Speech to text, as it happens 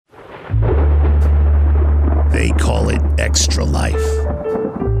Extra Life.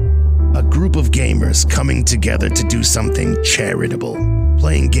 A group of gamers coming together to do something charitable,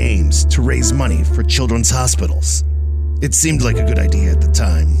 playing games to raise money for children's hospitals. It seemed like a good idea at the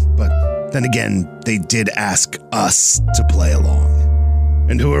time, but then again, they did ask us to play along.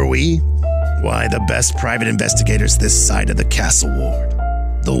 And who are we? Why, the best private investigators this side of the Castle Ward.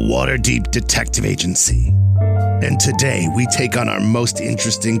 The Waterdeep Detective Agency. And today, we take on our most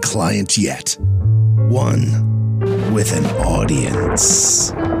interesting client yet. One with an audience.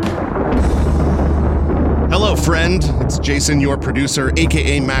 Hello, friend. It's Jason, your producer,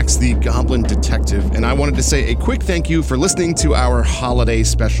 aka Max the Goblin Detective, and I wanted to say a quick thank you for listening to our holiday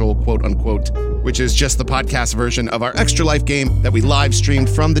special, quote unquote, which is just the podcast version of our Extra Life game that we live streamed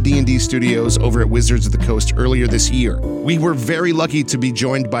from the D&D studios over at Wizards of the Coast earlier this year. We were very lucky to be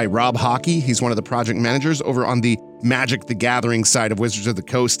joined by Rob Hockey. He's one of the project managers over on the Magic the Gathering side of Wizards of the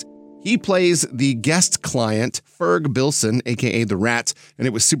Coast. He plays the guest client, Ferg Bilson, aka the Rat, and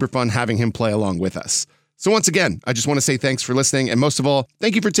it was super fun having him play along with us. So once again, I just want to say thanks for listening, and most of all,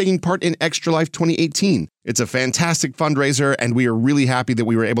 thank you for taking part in Extra Life 2018. It's a fantastic fundraiser, and we are really happy that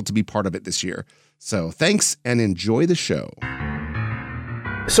we were able to be part of it this year. So thanks, and enjoy the show.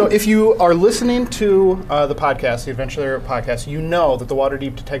 So if you are listening to the podcast, the Adventure Layer podcast, you know that the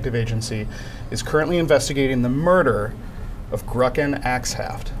Waterdeep Detective Agency is currently investigating the murder of Grucken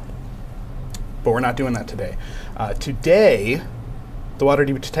Axhaft. But we're not doing that today. Today, the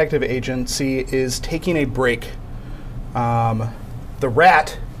Waterdeep Detective Agency is taking a break. The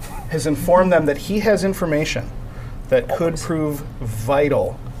Rat has informed them that he has information that could prove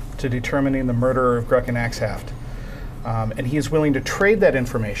vital to determining the murderer of Grucken Axhaft. And he is willing to trade that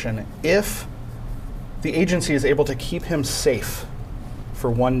information if the agency is able to keep him safe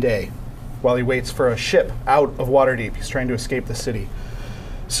for one day while he waits for a ship out of Waterdeep. He's trying to escape the city.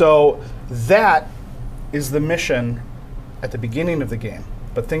 So that is the mission at the beginning of the game,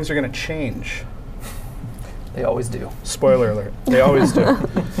 but things are going to change. They always do. Spoiler alert. They always do.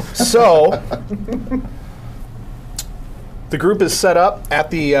 So, the group is set up at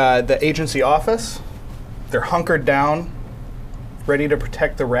the agency office. They're hunkered down, ready to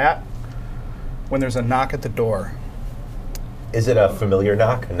protect the Rat, when there's a knock at the door. Is it a familiar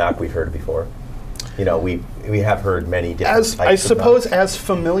knock? A knock we've heard before? You know, we have heard many different types I suppose of knocks. as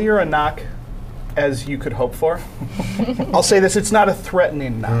familiar a knock as you could hope for. I'll say this, it's not a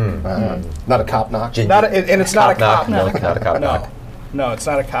threatening knock. Not a cop knock? And it's not a cop knock. No, not a cop knock. No, it's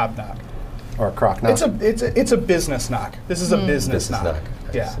not a cop knock. Or a croc knock? It's a business knock. This is a business knock.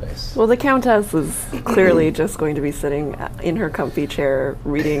 Nice, Yeah. nice. Well, the Countess is clearly just going to be sitting in her comfy chair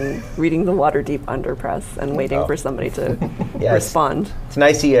reading the Waterdeep Underpress and waiting for somebody to respond. It's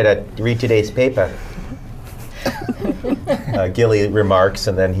nice of you to read today's paper. Gilly remarks,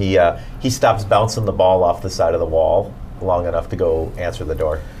 and then he stops bouncing the ball off the side of the wall long enough to go answer the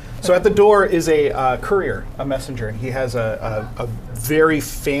door. So at the door is a courier, a messenger, and he has a very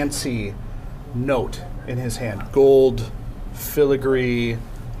fancy note in his hand. Gold, filigree,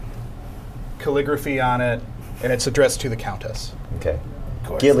 calligraphy on it, and it's addressed to the Countess. Okay.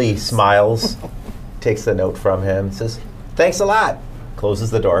 Gilly smiles, takes the note from him, says, "Thanks a lot,"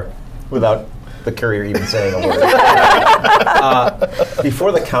 closes the door without the courier even saying a word.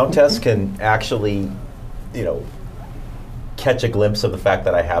 Before the Countess can actually, catch a glimpse of the fact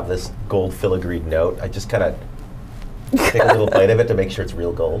that I have this gold filigreed note, I just kind of take a little bite of it to make sure it's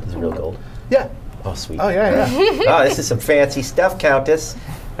real gold. Is it real gold? Yeah. Oh, sweet. Oh, yeah. Oh, this is some fancy stuff, Countess.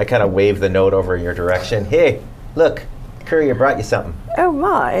 I kind of wave the note over in your direction. Hey, look, courier brought you something. Oh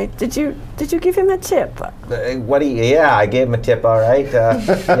my! Did you give him a tip? Yeah, I gave him a tip. All right.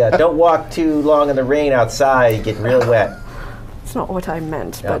 Yeah, don't walk too long in the rain outside. You get real wet. It's not what I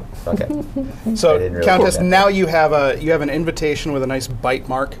meant, No, but okay. So, really Countess, get that. now you have an invitation with a nice bite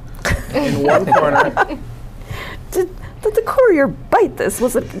mark in one corner. Did the courier bite this?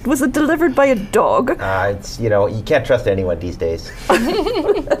 Was it delivered by a dog? It's you can't trust anyone these days. All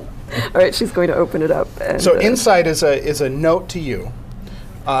right, she's going to open it up. And, So inside is a note to you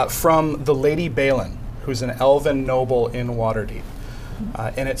from the Lady Balin, who's an elven noble in Waterdeep,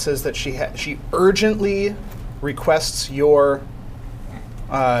 and it says that she urgently requests your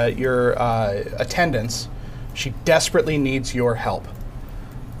attendance. She desperately needs your help,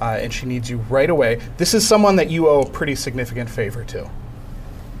 and she needs you right away. This is someone that you owe a pretty significant favor to.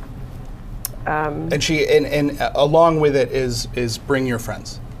 And she and along with it is bring your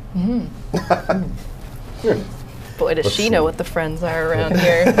friends. Boy, does she know what the friends are around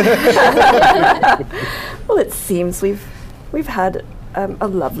here. Well, it seems we've had a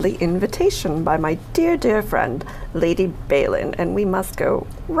lovely invitation by my dear friend, Lady Balin, and we must go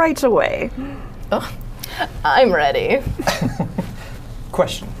right away. Oh, I'm ready.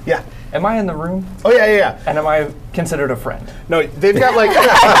 Question. Yeah. Am I in the room? Oh yeah. And am I considered a friend? No, they've got like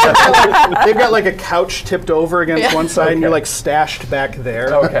a couch tipped over against one side, and you're like stashed back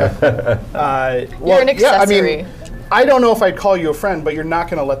there. Okay. You're an accessory. Yeah, I mean, I don't know if I'd call you a friend, but you're not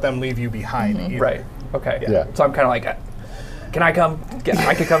going to let them leave you behind. Either. Right. Okay. Yeah. So I'm kind of like, can I come?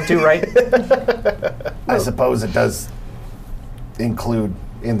 I could come too, right? I suppose it does include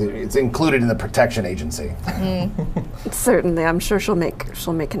it's included in the protection agency. Certainly, I'm sure she'll make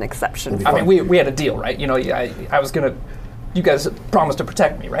an exception. I mean, we had a deal, right? You know, I was gonna. You guys promised to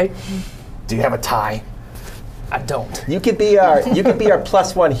protect me, right? Do you have a tie? I don't. You could be our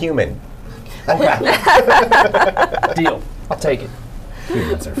 +1 human. Okay. Deal. I'll take it.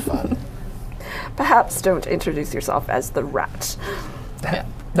 Humans are fun. Perhaps don't introduce yourself as the rat.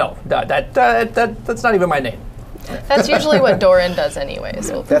 No, that's not even my name. That's usually what Doran does anyway.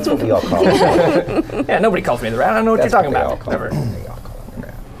 So That's what we all call him. Yeah, nobody calls me the rat. I don't know what That's you're talking what they all about. call Never. him. They all call him the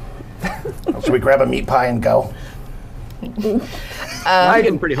rat. Should we grab a meat pie and go? I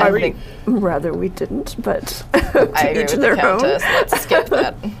getting pretty hungry. think rather we didn't, but I to agree each with their the own. Countess. Let's skip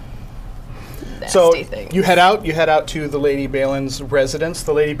that. So Nasty thing. you head out to the Lady Balin's residence.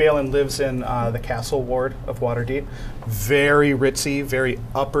 The Lady Balin lives in the castle ward of Waterdeep. Very ritzy, very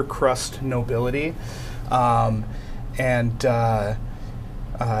upper crust nobility.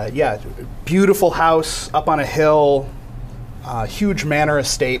 Beautiful house up on a hill, huge manor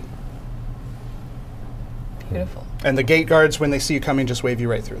estate. Beautiful. And the gate guards, when they see you coming, just wave you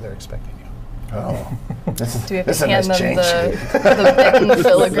right through. They're expecting you. Oh, this Do we have is to a hand nice them change. the bitten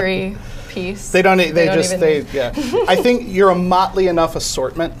filigree piece? They don't. even- I think you're a motley enough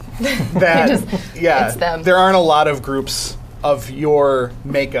assortment that it's them. there aren't a lot of groups of your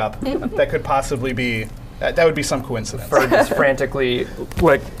makeup that could possibly be. That would be some coincidence. Bird is frantically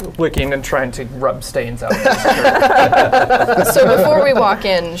licking and trying to rub stains out. So before we walk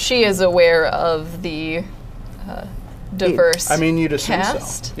in, she is aware of the diverse I mean, you'd assume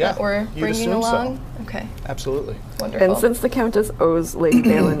cast so. Yeah, that we're you'd bringing assume along. so. Okay, Absolutely. wonderful. And since the Countess owes Lady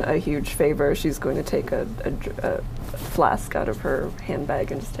Balin a huge favor, she's going to take a flask out of her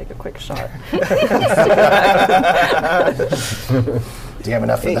handbag and just take a quick shot. Do you have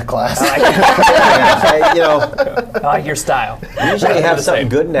enough for the class? I I like your style. usually have the something same.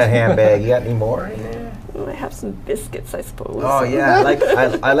 good in that handbag. You got any more? Well, I have some biscuits, I suppose. Oh yeah,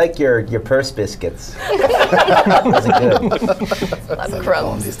 I like your purse biscuits. Those are good. Lots of Call them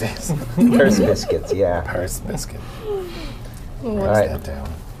crumbs. these days. Purse biscuits, yeah. Purse biscuit. All Write right, that down.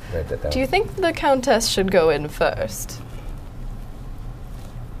 write that down. Do you think the Countess should go in first?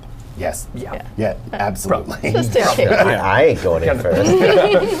 Yes. Yeah. Yeah, absolutely. Just in case. I ain't going in first.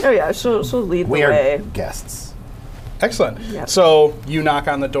 Oh yeah, she'll lead We the are way. guests. Excellent. Yep. So you knock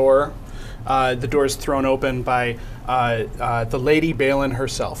on the door. The door is thrown open by the Lady Balin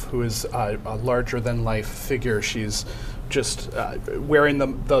herself, who is a larger-than-life figure. She's just wearing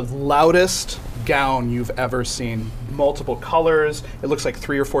the loudest gown you've ever seen. Multiple colors. It looks like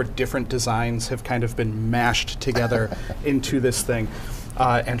 3 or 4 different designs have kind of been mashed together into this thing.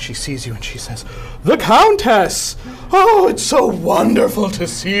 And she sees you and she says, "The Countess! Oh, it's so wonderful to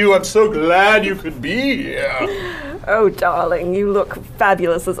see you. I'm so glad you could be here." Oh, darling, you look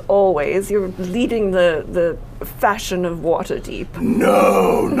fabulous as always. You're leading the fashion of Waterdeep.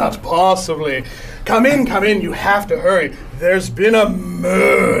 No, not possibly. Come in. You have to hurry. There's been a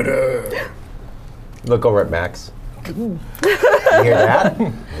murder. Look over at Max. You hear that?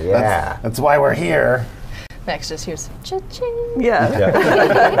 Yeah. That's why we're here. Max just hears cha-ching. Yeah.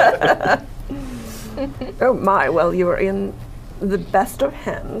 Yeah. Oh my, well, you are in the best of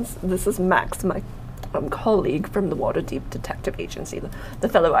hands. This is Max, my colleague from the Waterdeep Detective Agency, the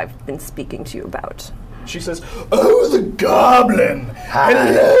fellow I've been speaking to you about. She says, "Oh, the goblin.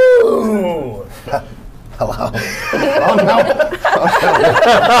 Hello." Hello. Oh no.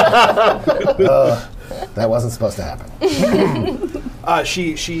 That wasn't supposed to happen.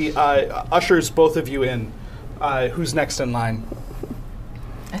 She ushers both of you in. Who's next in line?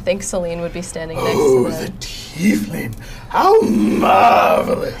 I think Celine would be standing Oh, next to the them. tiefling. How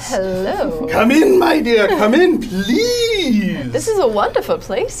marvelous. Hello. Come in, my dear. Come in, please. This is a wonderful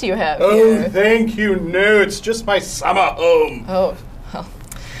place you have Oh, here. thank you. No, it's just my summer home. Oh, well,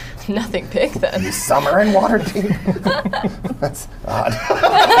 nothing big then. Summer in Waterdeep. That's odd.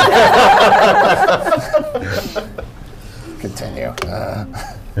 Continue.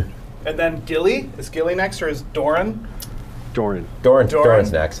 And then Gilly. Is Gilly next or is Doran? Doran.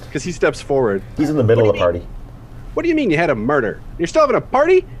 Doran's next. Because he steps forward. He's in the middle of the party. What do you mean you had a murder? You're still having a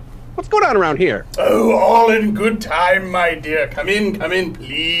party? What's going on around here? Oh, all in good time, my dear. Come in,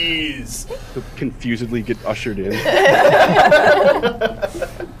 please. Confusedly get ushered in.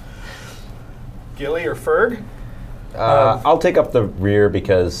 Gilly or Ferg? I'll take up the rear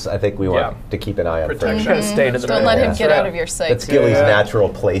because I think we want to keep an eye on Protection. Ferg. Kind of stay to the Don't let him get out of your sight. That's Gilly's natural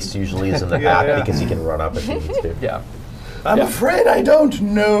place usually is in the back because he can run up if he needs to. Yeah. I'm afraid I don't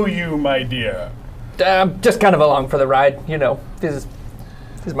know you, my dear. Just kind of along for the ride, you know. These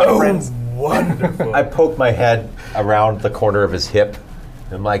my friends. Wonderful. I poke my head around the corner of his hip.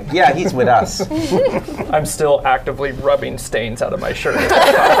 I'm like, yeah, he's with us. I'm still actively rubbing stains out of my shirt.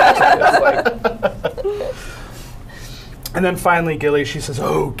 And then finally, Gilly, she says,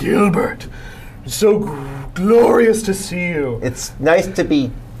 "Oh, Gilbert, so glorious to see you." It's nice to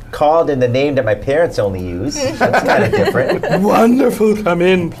be called in the name that my parents only use. That's kind of different. Wonderful, come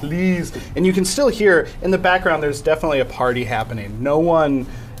in, please. And you can still hear in the background there's definitely a party happening. No one,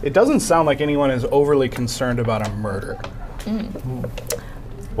 it doesn't sound like anyone is overly concerned about a murder.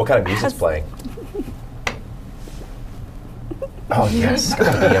 What kind of music's playing? Oh, yes.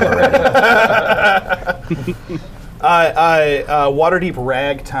 EDM already. Waterdeep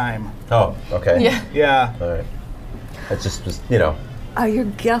ragtime. Oh, okay. Yeah. Yeah. All right. That's just, you know. Are your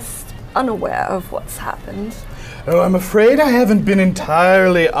guests unaware of what's happened? Oh, I'm afraid I haven't been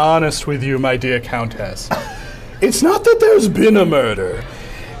entirely honest with you, my dear Countess. It's not that there's been a murder.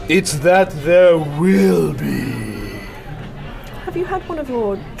 It's that there will be. Have you had one of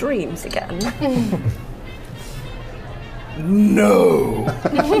your dreams again? No.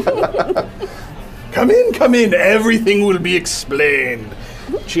 Come in. Everything will be explained.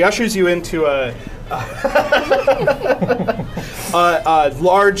 She ushers you into a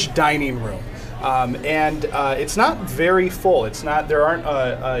large dining room. And it's not very full. There aren't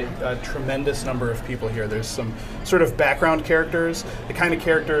a tremendous number of people here. There's some sort of background characters, the kind of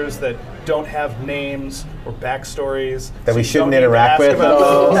characters that don't have names or backstories. That we so you shouldn't don't need to interact ask with? about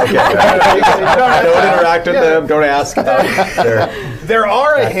those. Okay. Don't interact with them. Don't ask. Sure. There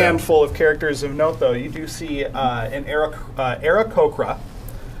are a handful of characters of note, though. You do see an Aarakocra,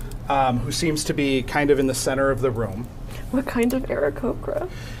 who seems to be kind of in the center of the room. What kind of Aarakocra?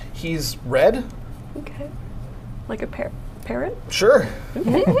 He's red. Okay. Like a parrot? Sure. A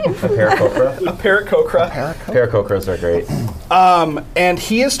paracocra? A paracocra. Paracocras are great. And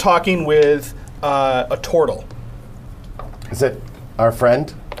he is talking with a turtle. Is it our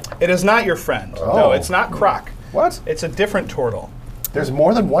friend? It is not your friend. Oh. No, it's not Croc. What? It's a different turtle. There's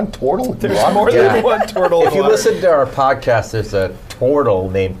more than one turtle? There's more than one turtle. If you listen to our podcast, there's a turtle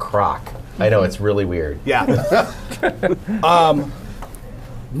named Croc. I know, it's really weird. Yeah.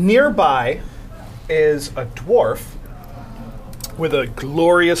 Nearby is a dwarf with a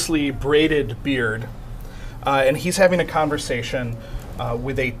gloriously braided beard, and he's having a conversation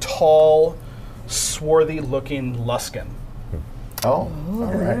with a tall, swarthy-looking Luskan. Oh,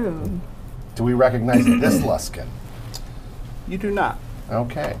 all right. Do we recognize this Luskan? You do not.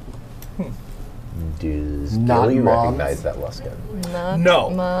 Okay. Does Not Gilly Mons? recognize that Luskan? Not No.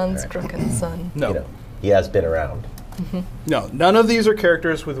 Mons' drunken son. No. You know, he has been around. No, none of these are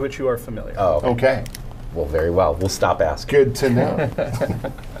characters with which you are familiar. Oh, okay. Okay. Well, very well. We'll stop asking. Good to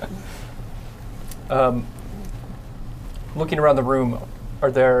know. Looking around the room, are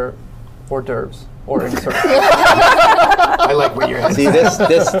there hors d'oeuvres or any sort of I like where you're at. See,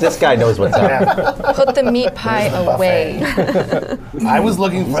 this guy knows what's up. Put the meat pie away. I was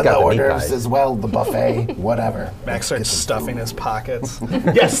looking for the got the hors meat d'oeuvres pies. as well, the buffet, whatever. Max starts stuffing his pockets.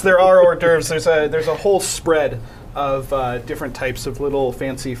 Yes, there are hors d'oeuvres. There's a whole spread of different types of little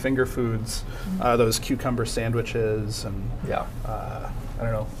fancy finger foods. Those cucumber sandwiches and yeah. I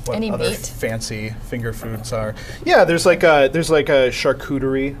don't know what Any other meat? fancy finger foods are. Yeah, there's like a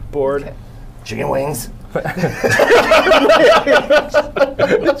charcuterie board. Okay. Chicken wings.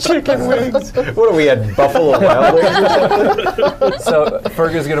 Chicken wings. What are we at, Buffalo Wild Wings or something? So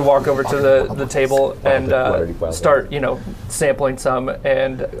Fergus going to walk over to the table and Wild start, sampling some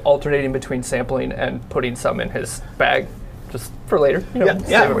and alternating between sampling and putting some in his bag, just for later. Save it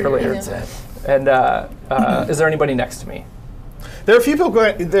for later. Yeah. And is there anybody next to me? There are a few people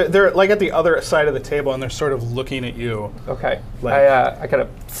going. They're like at the other side of the table, and they're sort of looking at you. Okay. Like- I kind of.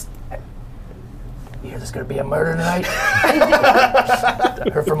 You hear there's going to be a murder tonight? I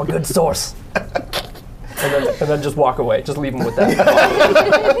heard from a good source. And then just walk away. Just leave him with that.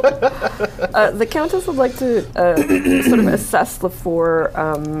 The Countess would like to sort of assess the four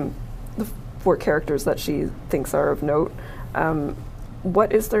characters that she thinks are of note.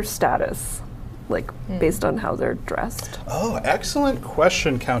 What is their status, based on how they're dressed? Oh, excellent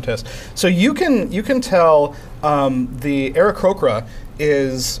question, Countess. So you can tell the Aarakocra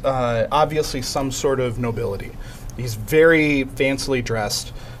is obviously some sort of nobility. He's very fancily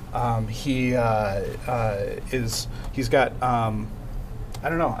dressed. He's got I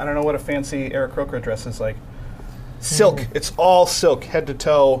don't know what a fancy Aarakocra dress is like. Silk. It's all silk, head to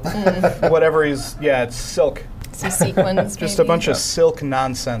toe. Whatever it's silk. Some sequins. Just a bunch of silk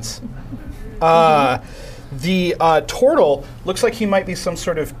nonsense. The turtle looks like he might be some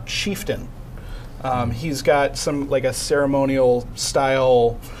sort of chieftain. He's got some like a ceremonial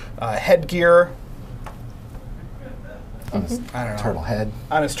style headgear. On his I don't know. turtle head.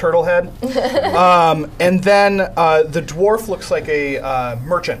 On his turtle head. And then the dwarf looks like a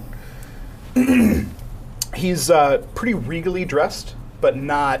merchant. He's pretty regally dressed, but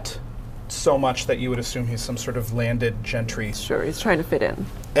not so much that you would assume he's some sort of landed gentry. Sure, he's trying to fit in.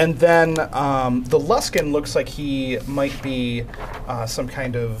 And then the Luskin looks like he might be some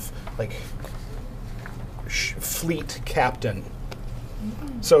kind of like fleet captain.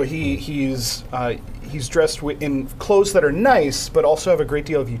 So he's dressed in clothes that are nice, but also have a great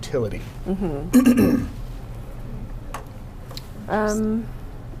deal of utility. Well,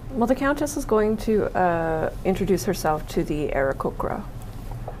 the Countess is going to introduce herself to the Aarakocra.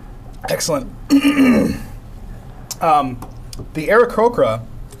 Excellent. The Aarakocra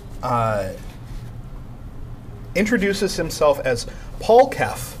introduces himself as Paul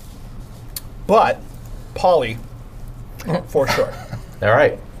Kef, but Polly for short. All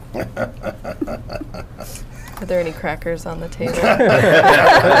right. Are there any crackers on the table?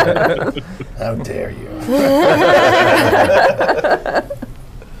 How dare you?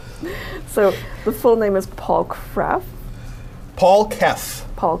 So the full name is Paul Kraft. Paul Kef.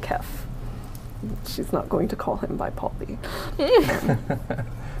 Paul Kef. She's not going to call him by Polly.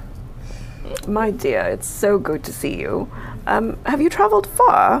 My dear, it's so good to see you. Have you traveled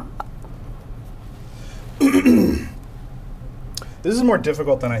far? This is more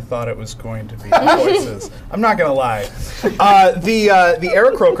difficult than I thought it was going to be. The choices. I'm not going to lie. The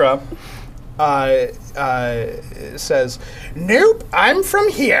Aarakocra says, "Nope, I'm from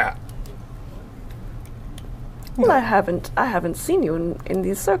here." Well, I haven't seen you in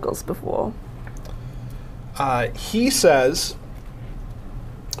these circles before. He says,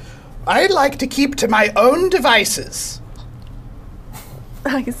 "I'd like to keep to my own devices."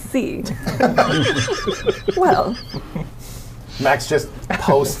 I see. Well, Max just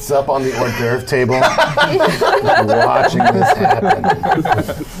posts up on the hors d'oeuvre table, watching this happen.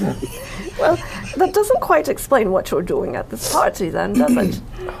 well, that doesn't quite explain what you're doing at this party, then, does it?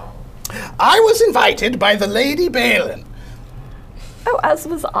 I was invited by the Lady Balin. Oh, as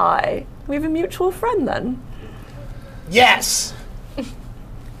was I. We have a mutual friend, then. Yes.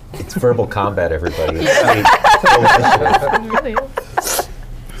 It's verbal combat, everybody. Really?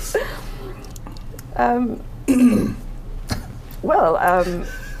 Well,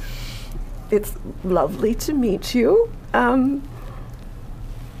 it's lovely to meet you. How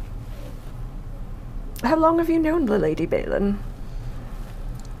long have you known the Lady Balin?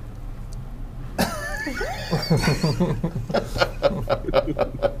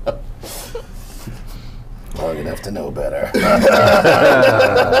 Long enough to know better.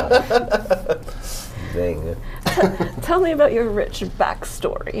 Thing. Tell me about your rich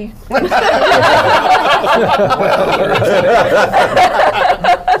backstory.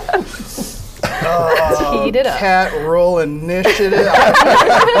 Heat it up. Cat roll initiative.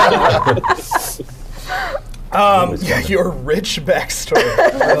 Yeah, your rich backstory.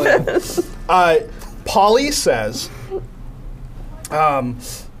 Brilliant. Polly says, tell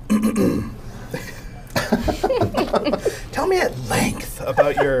me at length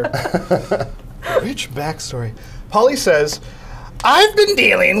about your rich backstory. Polly says, I've been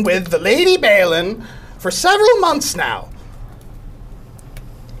dealing with the Lady Balin for several months now.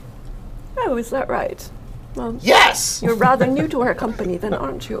 Oh, is that right? Well, Yes! you're rather new to our company then,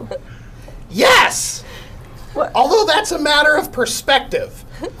 aren't you? Yes! What? Although that's a matter of perspective.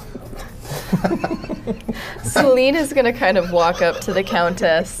 Celine is going to kind of walk up to the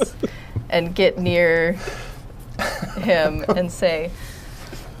Countess and get near him and say,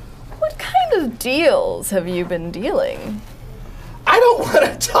 what kind of deals have you been dealing? I don't want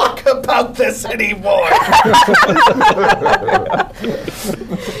to talk about this anymore.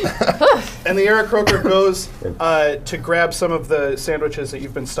 And the Aarakocra goes to grab some of the sandwiches that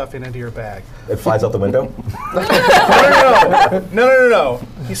you've been stuffing into your bag. It flies out the window? No.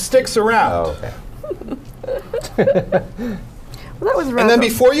 He sticks around. Oh, okay. Well, that was rather... And then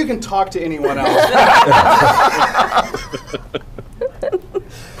before you can talk to anyone else,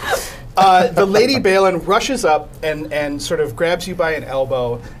 the Lady Balin rushes up and sort of grabs you by an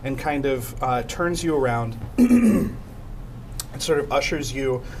elbow and kind of turns you around and sort of ushers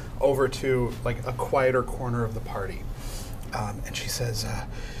you over to like a quieter corner of the party. And she says,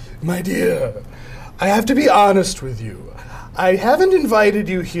 "My dear, I have to be honest with you. I haven't invited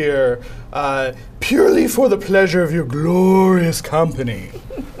you here purely for the pleasure of your glorious company.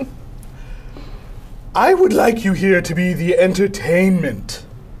 I would like you here to be the entertainment."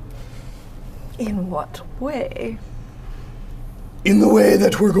 In what way? In the way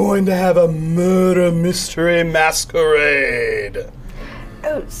that we're going to have a murder mystery masquerade.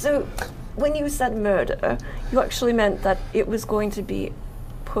 Oh, so when you said murder, you actually meant that it was going to be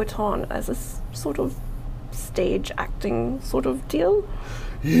put on as a sort of stage acting sort of deal?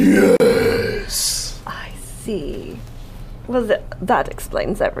 Yes. I see. Well, that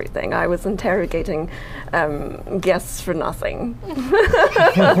explains everything. I was interrogating guests for nothing.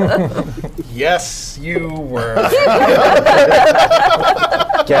 Yes, you were.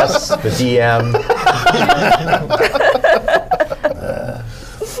 Guess the DM.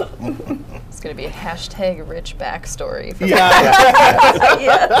 It's going to be a hashtag rich backstory. For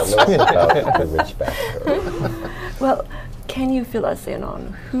Yes. About the rich backstory. Well, can you fill us in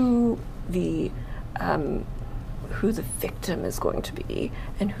on who the victim is going to be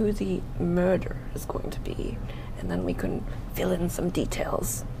and who the murderer is going to be? And then we can fill in some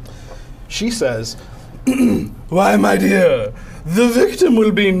details. She says, "Why, my dear, the victim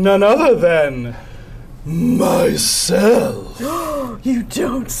will be none other than myself." You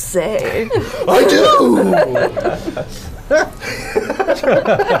don't say. I do!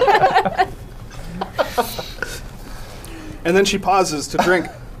 And then she pauses to drink.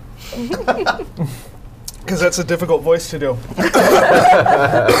 Because that's a difficult voice to do. We're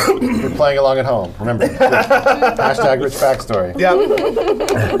playing along at home. Remember, hashtag rich backstory. Yeah.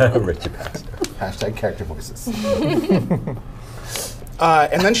 Rich backstory. Hashtag character voices.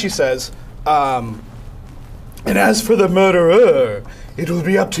 And then she says, and as for the murderer, it will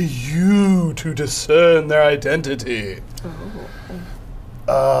be up to you to discern their identity.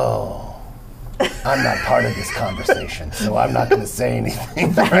 Oh. I'm not part of this conversation, so I'm not going to say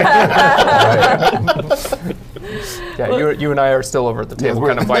anything. Yeah, you and I are still over at the table,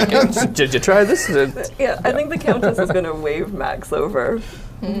 kind of like, did you try this? Yeah, I think the Countess is going to wave Max over.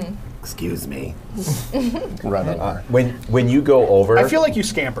 Excuse me. Run over. When you go over, I feel like you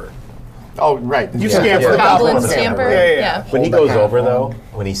scamper. Oh, right. You scamper. Goblin Yeah. scamper. Yeah. when he Hold that goes hat over on. though,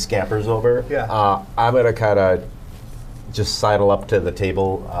 when he scampers over, Yeah. I'm gonna kind of just sidle up to the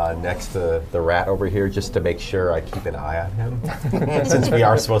table next to the rat over here, just to make sure I keep an eye on him, since we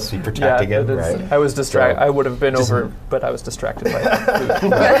are supposed to be protecting him, it is- right? I was distracted. So- I would have been over, but I was distracted by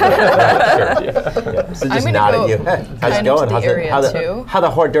food. Right, sure. Yeah. So I'm just gonna nod go at you. Hey, how's it kind of going? to the area, how too. how the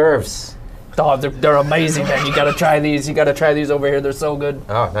hors d'oeuvres? Oh, they're amazing, man. You gotta try these. You gotta try these over here. They're so good.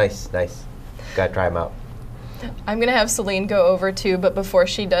 Oh, nice. Gotta try them out. I'm going to have Celine go over too, but before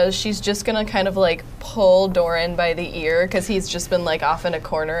she does, she's just going to kind of like pull Doran by the ear because he's just been like off in a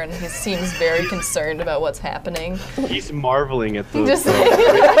corner and he seems very concerned about what's happening. He's marveling at the. Just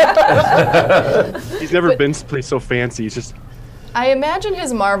He's never been someplace so fancy. He's just. I imagine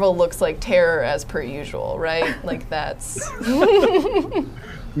his marvel looks like terror as per usual, right? Like that's...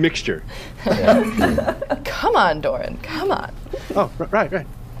 Mixture. Come on, Doran, come on. Oh, right.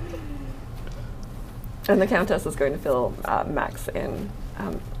 And the Countess is going to fill Max in.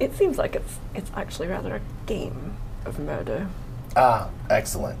 It seems like it's actually rather a game of murder. Ah,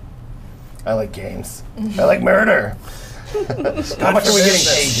 excellent. I like games. I like murder. How much are we getting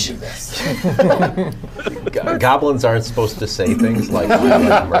paid to do this? Goblins aren't supposed to say things like "I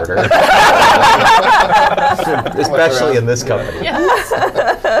like murder," especially in this company.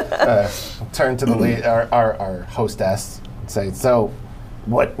 Turn to the lead, our hostess, and say, "So,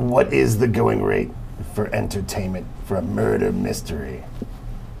 what is the going rate for entertainment for a murder mystery?"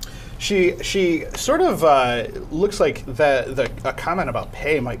 She sort of looks like a comment about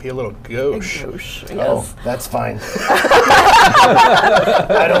pay might be a little gauche. Gauche, Oh, yes. that's fine.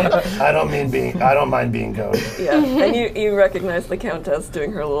 I don't mind being gauche. Yeah, and you recognize the Countess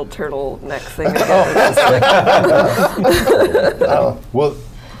doing her little turtleneck thing. Oh, well,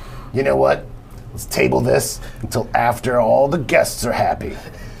 you know what? Let's table this until after all the guests are happy.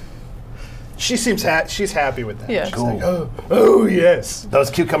 She seems she's happy with that. Yeah. She's Cool. like, oh yes. Those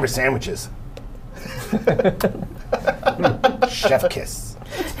cucumber sandwiches. Chef kiss.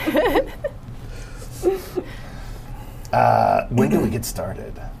 When do we get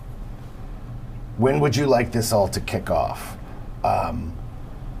started? When would you like this all to kick off? Are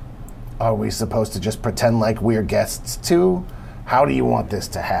we supposed to just pretend like we're guests too? How do you want this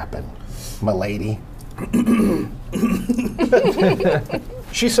to happen, m'lady?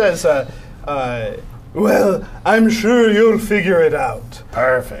 She says, Well, I'm sure you'll figure it out.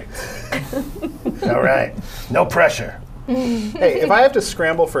 Perfect. All right. No pressure. Hey, if I have to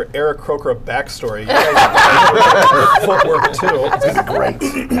scramble for Eric Croker backstory, you guys do footwork too. This is great.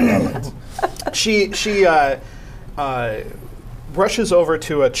 I love it. She rushes over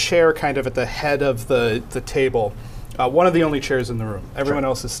to a chair kind of at the head of the table, one of the only chairs in the room. Everyone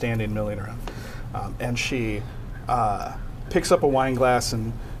else is standing, milling around. And she picks up a wine glass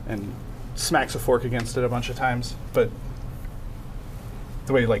and smacks a fork against it a bunch of times, but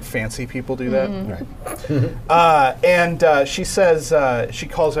the way like fancy people do that. Right. And she says, she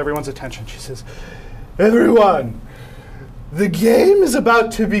calls everyone's attention. She says, "Everyone, the game is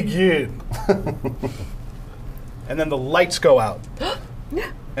about to begin." And then the lights go out.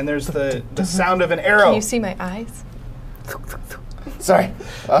 And there's the sound of an arrow. Can you see my eyes? Sorry.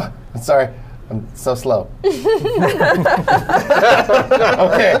 Sorry. I'm so slow. Okay,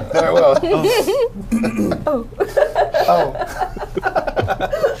 very well.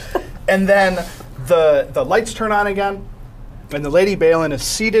 And then the lights turn on again, and the Lady Balin is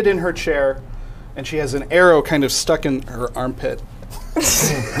seated in her chair, and she has an arrow kind of stuck in her armpit.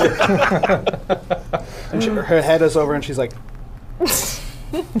 And her head is over, and she's like,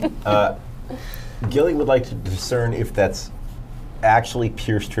 Gilly would like to discern if that's actually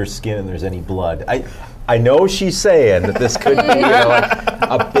pierced her skin and there's any blood. I know she's saying that this could be like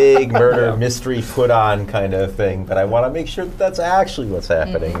a big murder mystery put on kind of thing, but I want to make sure that that's actually what's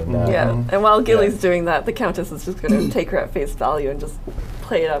happening. And, And while Gilly's doing that, the Countess is just going to take her at face value and just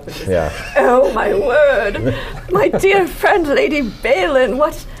play it up and just, oh my word, my dear friend Lady Balin,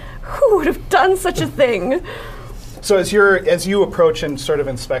 who would have done such a thing? so as you approach and sort of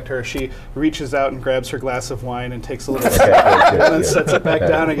inspect her, she reaches out and grabs her glass of wine and takes a little sip and then sets it back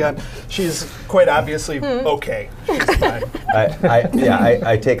down again. She's quite obviously okay. She's fine.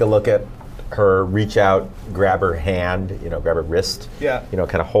 I take a look at her, reach out, grab her hand, grab her wrist, Yeah.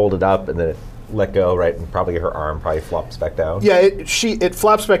 kind of hold it up and then let go, right, and probably her arm probably flops back down. Yeah, it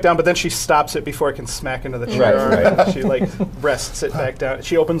flops back down, but then she stops it before it can smack into the chair. Right. She rests it back down.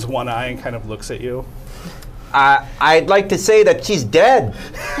 She opens one eye and kind of looks at you. I'd like to say that she's dead.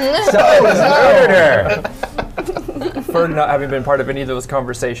 Someone's murdered her. For not having been part of any of those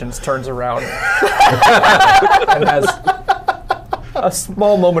conversations, turns around and has a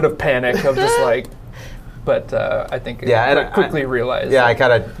small moment of panic of just like, but I think quickly realized. Yeah, I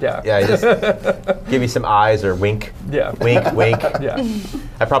kind of, I just give you some eyes or wink. Yeah. Wink, wink. Yeah.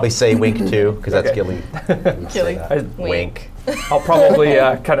 I probably say wink too, because that's Okay. Gilly. Gilly. Wink. I'll probably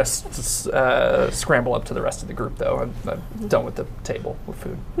kind of scramble up to the rest of the group, though. I'm done with the table with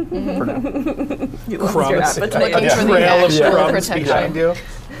food for now. You lost your Crumbs. appetite. Looking for the Trail of actual crumbs protection. behind you.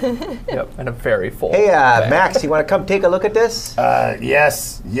 Yep, and I'm very full. Hey, bag. Max, you want to come take a look at this?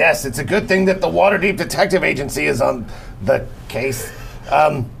 Yes. It's a good thing that the Waterdeep Detective Agency is on the case.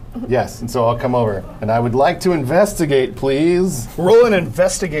 Yes, and so I'll come over. And I would like to investigate, please. Roll an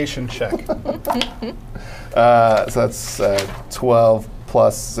investigation check. So that's 12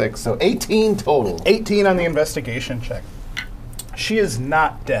 plus 6, so 18 total. 18 on the investigation check. She is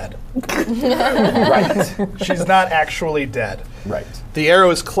not dead. Right. She's not actually dead. Right. The arrow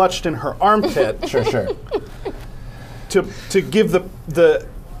is clutched in her armpit Sure. to give the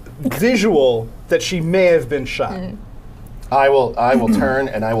visual that she may have been shot. I will turn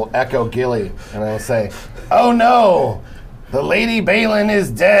and I will echo Gilly and I will say, "Oh no, the Lady Balin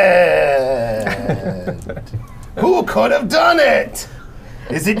is dead. Who could have done it?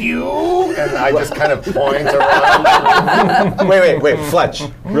 Is it you?" And I just kind of point around. Wait, Fletch,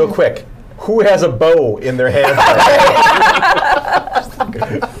 real quick. Who has a bow in their hand?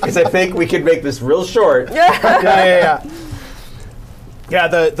 Because I think we can make this real short. Yeah. Yeah,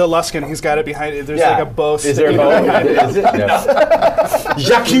 the Luskin, he's got it behind it. There's like a bow Is there a sticking bow out behind behind it? it. Is it? No.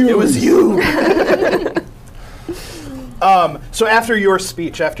 Jacques, it was you. So after your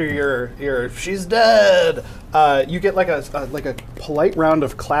speech, after your she's dead, you get like a polite round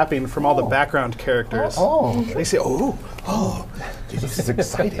of clapping from all the background characters. Oh, They say, "Oh, this is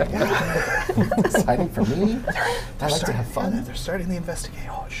exciting. Yeah. Exciting for me. I like to have fun. they're starting the investigation."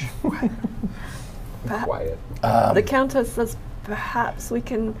 Oh, shh. Quiet. The Countess says perhaps we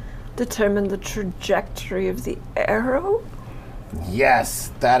can determine the trajectory of the arrow?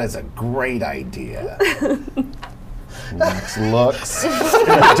 Yes, that is a great idea. Max looks in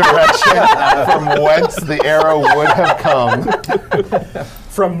the direction from whence the arrow would have come.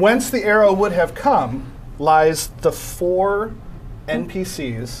 From whence the arrow would have come lies the 4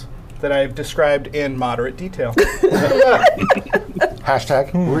 NPCs that I've described in moderate detail.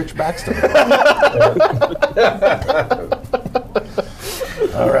 Hashtag rich backstory.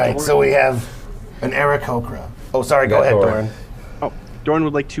 All right, so we have An Aarakocra. Oh, sorry. Go ahead, Doran. Oh, Doran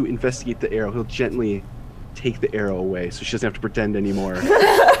would like to investigate the arrow. He'll gently take the arrow away so she doesn't have to pretend anymore.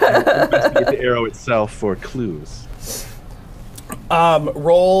 Investigate the arrow itself for clues.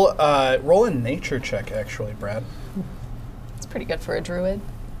 Roll a nature check, actually, Brad. It's pretty good for a druid.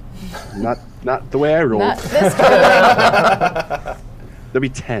 Not the way I rolled. Not this druid. That'd be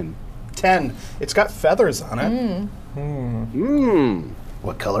 10. 10. It's got feathers on it.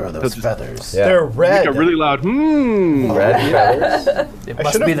 What color are those feathers? Yeah. They're red. Make a really loud Red feathers. It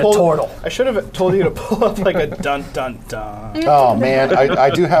must be the turtle. I should have told you to pull up like a dun dun dun. Oh man,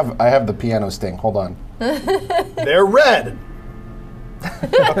 I have the piano sting. Hold on. They're red.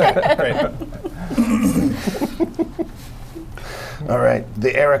 Okay, great. All right,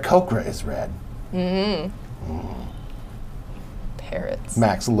 the Aarakocra is red. Parrots.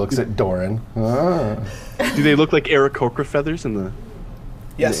 Max looks at Doran. Ah. Do they look like Aarakocra feathers in the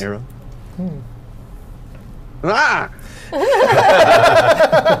Yes. arrow? Ah!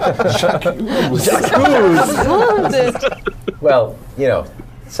 Well,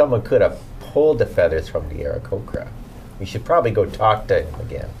 someone could have pulled the feathers from the Aarakocra. We should probably go talk to him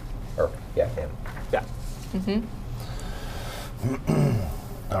again. Him. Yeah.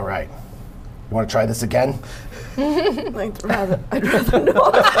 All right. You want to try this again? I'd rather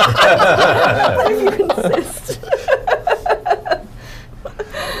not. But if you insist.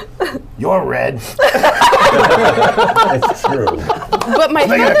 You're red. That's true. But my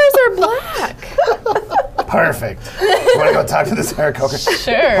feathers are black. Perfect. You want to go talk to this Aarakocra?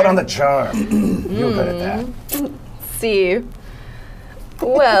 Sure. Put on the charm. You're good at that. See.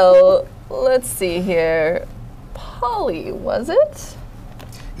 Well, let's see here. Polly, was it?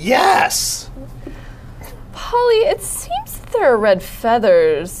 Yes. Polly, it seems that there are red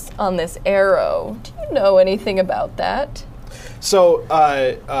feathers on this arrow. Do you know anything about that? So,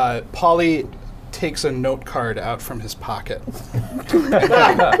 Polly takes a note card out from his pocket. He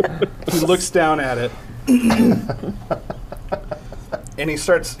looks down at it, and he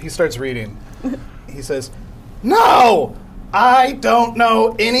starts reading. He says, "No, I don't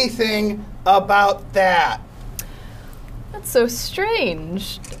know anything about that." That's so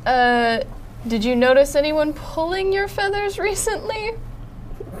strange. Did you notice anyone pulling your feathers recently?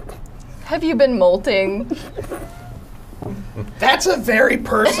 Have you been molting? That's a very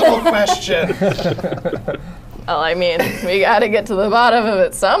personal question. Well, I mean, we gotta get to the bottom of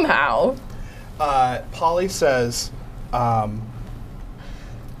it somehow. Polly says,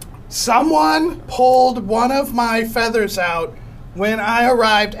 "Someone pulled one of my feathers out when I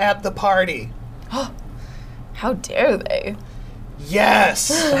arrived at the party." How dare they?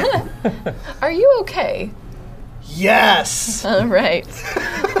 Yes. Are you okay? Yes. All right.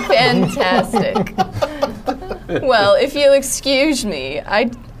 Fantastic. Well, if you'll excuse me,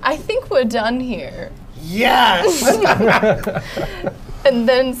 I think we're done here. Yes. And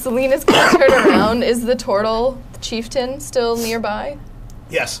then Selena's going to turn around. Is the turtle, the chieftain, still nearby?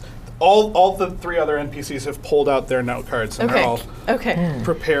 Yes. All the three other NPCs have pulled out their note cards and they're all Okay.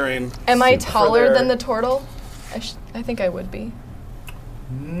 preparing. Am I taller their- than the turtle? I think I would be.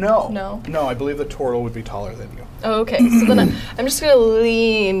 No. No? No, I believe the turtle would be taller than you. Oh, okay. So then I'm just going to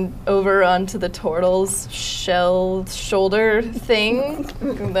lean over onto the turtle's shoulder thing.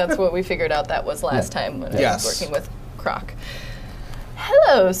 That's what we figured out that was last time when I was working with Croc.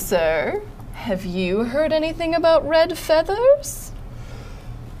 Hello, sir. Have you heard anything about red feathers?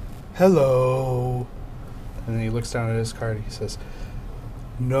 Hello. And then he looks down at his card and he says,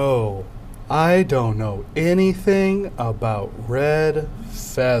 "No, I don't know anything about red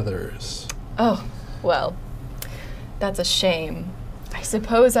feathers." Oh, well, that's a shame. I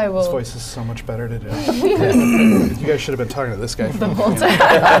suppose I will. His voice is so much better to do. You guys should have been talking to this guy The whole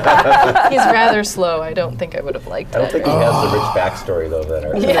time. He's rather slow. I don't think I would have liked I don't that. think he has the rich backstory, though, that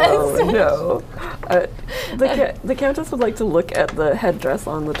our No. The Countess would like to look at the headdress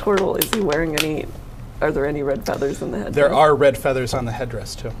on the turtle. Is he wearing any? Are there any red feathers in the headdress? There are red feathers on the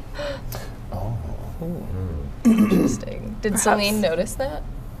headdress, too. Interesting. Did Celine notice that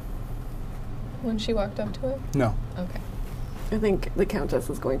when she walked up to him? No. Okay. I think the Countess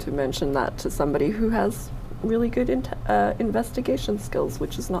is going to mention that to somebody who has really good investigation skills,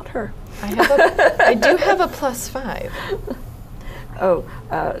 which is not her. I do have a +5.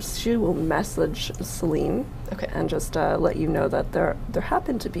 She will message Celine and just let you know that there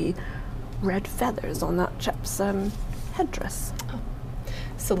happen to be red feathers on that chap's headdress. Oh.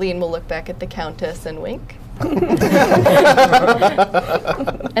 Celine will look back at the Countess and wink.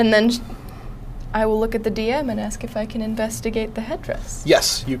 And then I will look at the DM and ask if I can investigate the headdress.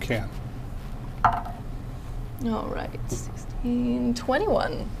 Yes, you can. All right. 16,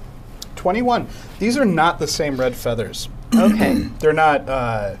 21. 21. These are not the same red feathers. Okay. They're not,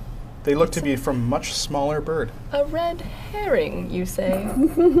 they look to be from a much smaller bird. A red herring, you say?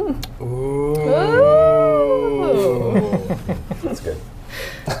 Ooh. Oh. That's good.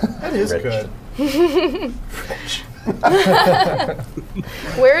 That is Rich. good.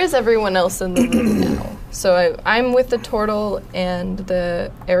 Where is everyone else in the room now? So I'm with the turtle and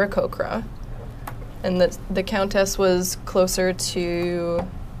the Aarakocra, and the Countess was closer to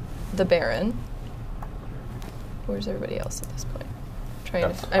the Baron. Where's everybody else at this point?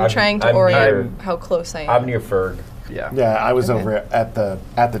 I'm trying to orient how close I am. I'm near Ferg. Yeah, I was over at the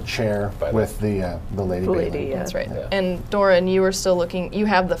chair with the lady. The lady, yeah. That's right. Yeah. And Doran, you were still looking. You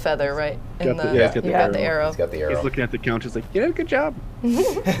have the feather, right? Got the- yeah, he's got the you got arrow. the arrow. He's got the arrow. He's looking at the Countess like, you did a good job.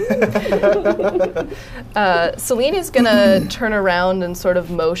 Celine is gonna turn around and sort of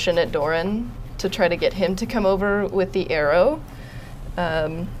motion at Doran to try to get him to come over with the arrow.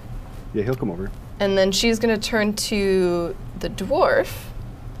 Yeah, he'll come over. And then she's going to turn to the dwarf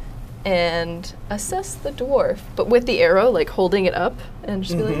and assess the dwarf, but with the arrow, like holding it up, and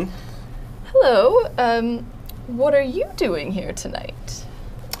just be like, hello, what are you doing here tonight?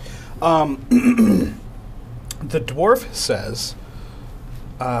 The dwarf says...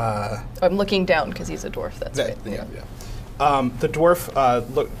 I'm looking down because he's a dwarf, that's right. Yeah. The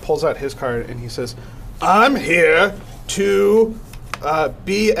dwarf pulls out his card and he says, I'm here to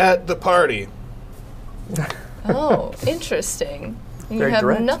be at the party. Oh, interesting. You Very have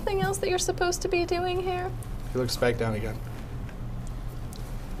direct. nothing else that you're supposed to be doing here? He looks back down again.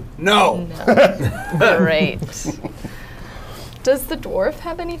 No. No. Great. Does the dwarf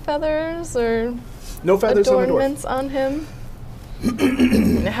have any feathers or No feathers on the dwarf. adornments on him?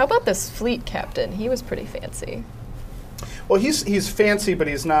 Now, how about this fleet captain? He was pretty fancy. Well, he's fancy, but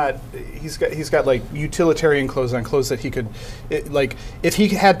he's not. He's got like utilitarian clothes on, clothes that he could, like if he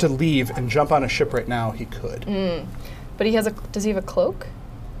had to leave and jump on a ship right now, he could. But does he have a cloak?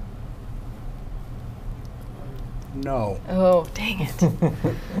 No. Oh, dang it. I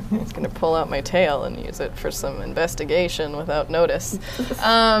was going to pull out my tail and use it for some investigation without notice.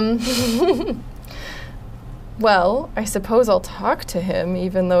 Well, I suppose I'll talk to him,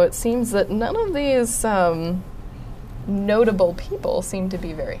 even though it seems that none of these notable people seem to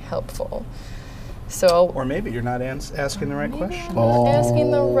be very helpful. So, Or maybe you're not asking the right question. I'm not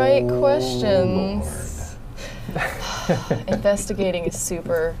asking the right questions. Investigating is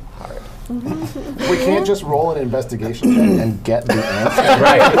super hard. We can't just roll an investigation check and get the answer.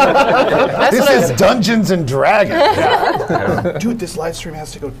 Right. This is Dungeons and Dragons. Dude, this live stream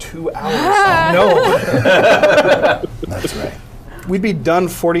has to go 2 hours. No. That's right. We'd be done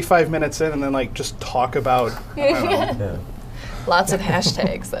 45 minutes in and then like just talk about, I don't know. Lots of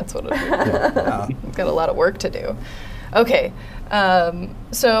hashtags, that's what it'll be. We've got a lot of work to do. Okay,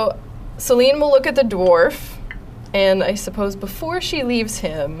 so Celine will look at the dwarf, and I suppose before she leaves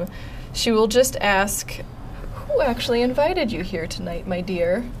him, she will just ask, who actually invited you here tonight, my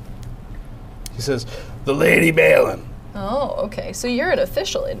dear? He says, the Lady Balin. Oh, okay, so you're an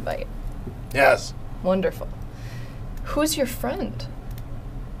official invite. Yes. Wonderful. Who's your friend?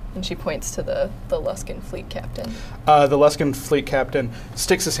 And she points to the Luskan fleet captain. The Luskan fleet captain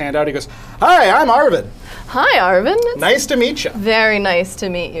sticks his hand out. He goes, hi, I'm Arvid. Hi, Arvin. It's Nice to meet you. very nice to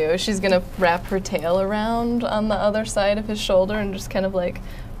meet you. She's going to wrap her tail around on the other side of his shoulder and just kind of like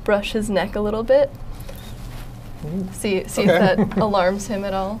brush his neck a little bit. See if that alarms him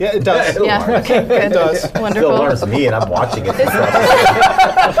at all. Yeah, it does. Yeah, okay, good. It does. Still Wonderful. alarms me, and I'm watching it.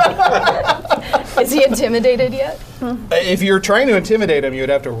 Is he intimidated yet? If you're trying to intimidate him, you would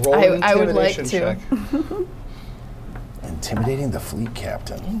have to roll an I would like intimidation to. check. Intimidating the fleet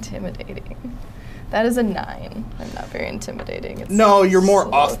captain. Intimidating. That is a 9. I'm not very intimidating. It's No, you're more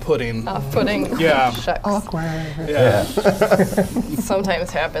slow. off-putting. Off-putting. Yeah. Shucks. Yeah.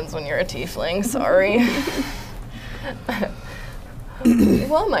 Sometimes happens when you're a tiefling, sorry.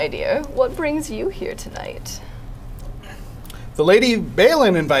 Well, my dear, what brings you here tonight? The Lady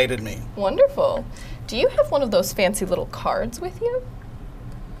Balin invited me. Wonderful. Do you have one of those fancy little cards with you?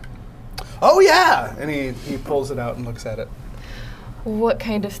 Oh, yeah. And he pulls it out and looks at it. What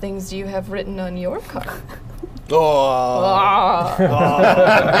kind of things do you have written on your card? Oh.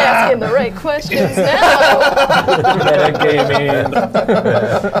 Asking the right questions now. Metagaming.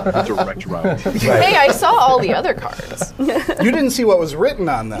 Direct route. Hey, I saw all the other cards. You didn't see what was written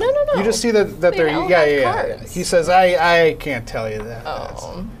on them. No. You just see that they're all yeah. have cards. He says, I can't tell you that.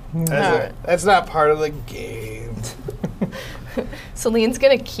 Oh. That's not part of the game. Celine's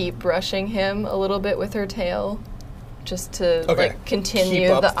gonna keep brushing him a little bit with her tail, just to Okay. like continue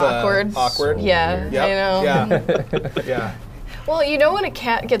Keep up the awkward. awkward. Yeah, Yep. I know. Yeah. Yeah. Well, you know when a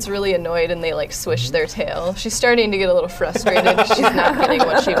cat gets really annoyed and they like swish their tail? She's starting to get a little frustrated because she's not getting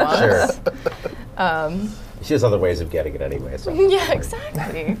what she wants. Sure. She has other ways of getting it anyway. So. Yeah,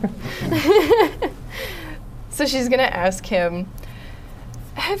 exactly. So she's going to ask him,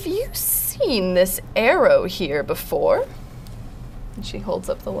 have you seen this arrow here before? And she holds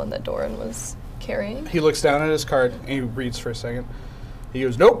up the one that Doran was carrying. He looks down at his card and he reads for a second. He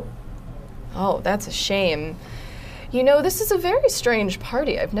goes, nope. Oh, that's a shame. You know, this is a very strange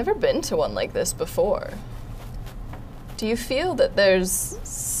party. I've never been to one like this before. Do you feel that there's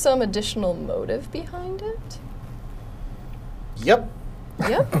some additional motive behind it? Yep.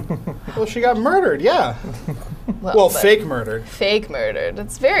 Yep. Well, she got murdered, yeah. Well, fake murdered. Fake murdered.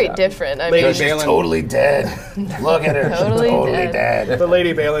 It's very different. I Lady mean, Balin. Totally dead. Look at her. Totally She's dead. The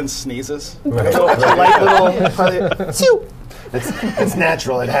Lady Balin sneezes. A light little... It's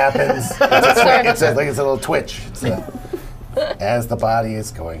natural. It happens. It's like it's a little twitch. As the body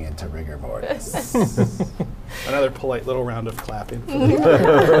is going into rigor mortis. Another polite little round of clapping.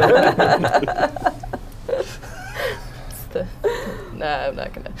 Nah, I'm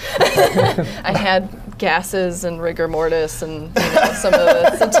not gonna. I had gases and rigor mortis and some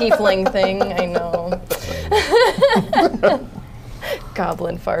of it's a tiefling thing. I know.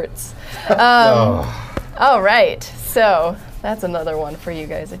 Goblin farts. All right, so that's another one for you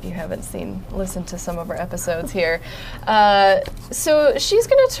guys if you haven't listened to some of our episodes here. So she's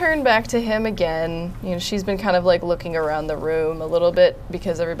going to turn back to him again. She's been kind of like looking around the room a little bit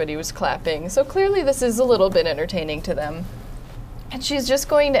because everybody was clapping. So clearly this is a little bit entertaining to them. And she's just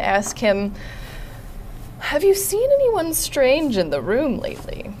going to ask him, have you seen anyone strange in the room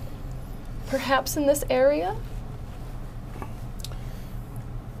lately? Perhaps in this area?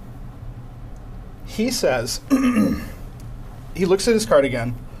 He says, he looks at his card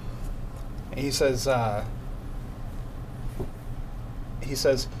again, and he says, I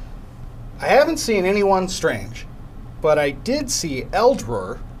haven't seen anyone strange, but I did see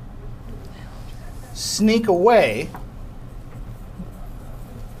Eldror sneak away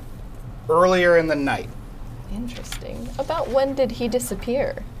earlier in the night. Interesting. About when did he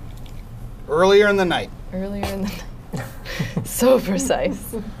disappear? Earlier in the night. Earlier in the night. So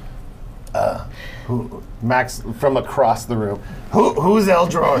precise. Max from across the room. Who's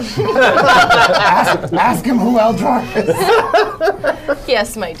Eldror? ask him who Eldror is.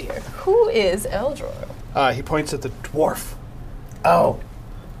 Yes, my dear. Who is Eldror? He points at the dwarf. Oh.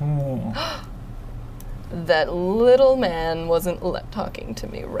 That little man wasn't talking to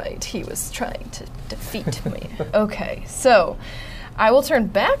me right. He was trying to defeat me. Okay, so I will turn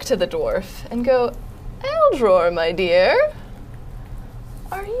back to the dwarf and go, Eldror, my dear.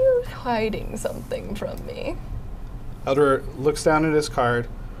 Are you hiding something from me? Eldror looks down at his card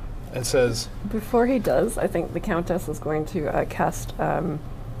and says... Before he does, I think the Countess is going to cast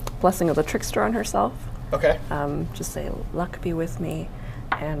Blessing of the Trickster on herself. Okay. Just say, luck be with me,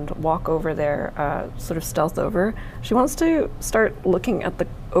 and walk over there, sort of stealth over. She wants to start looking at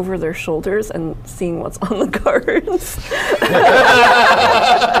over their shoulders and seeing what's on the cards.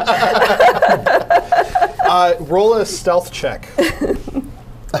 Roll a stealth check.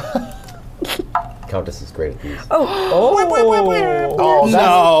 Countess is great at these. Oh,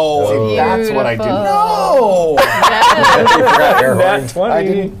 no. See, that's what I do. No. You forgot air horns. I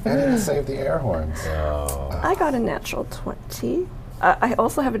didn't save the air horns. No. I got a natural 20. I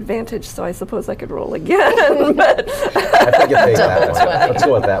also have advantage, so I suppose I could roll again. But I think you take that one. Let's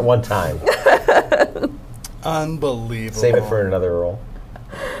go with that one time. Unbelievable. Save it for another roll.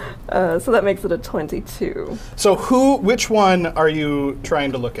 So that makes it a 22. So which one are you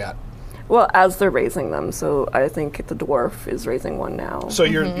trying to look at? Well, as they're raising them, so I think the dwarf is raising one now. So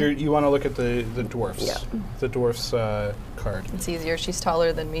you want to look at the dwarfs. Yeah. The dwarf's card. It's easier. She's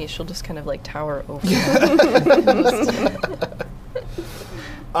taller than me. She'll just kind of like tower over.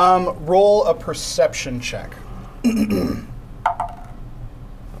 Roll a perception check. 9.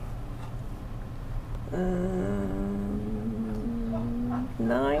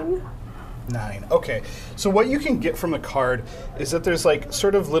 9. Okay. So what you can get from the card is that there's like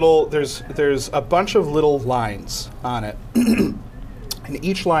sort of little, there's a bunch of little lines on it. And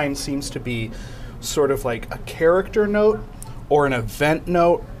each line seems to be sort of like a character note or an event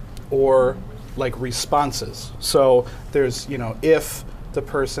note or like responses. So there's, if the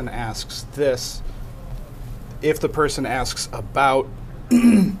person asks this, if the person asks about,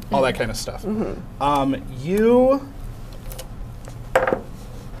 all that kind of stuff.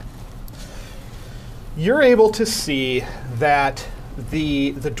 You're able to see that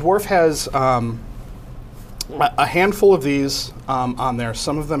the dwarf has a handful of these on there.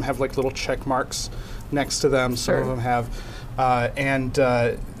 Some of them have like little check marks next to them. Some of them have And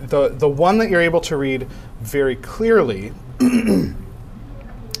the one that you're able to read very clearly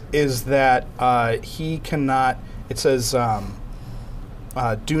is that he cannot. It says,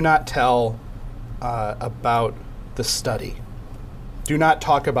 "Do not tell about the study. Do not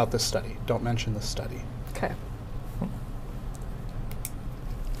talk about the study. Don't mention the study." Okay.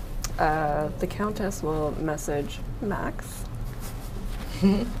 The Countess will message Max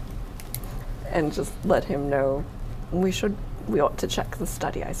and just let him know we ought to check the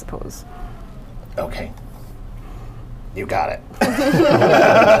study, I suppose. Okay. You got it.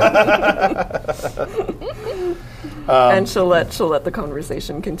 And she'll let the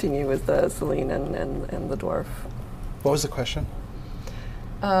conversation continue with Celine and the dwarf. What was the question?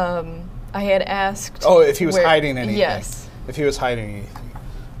 I had asked. Oh, if he was hiding anything. Yes. If he was hiding anything.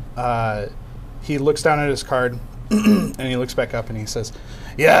 He looks down at his card and he looks back up and he says,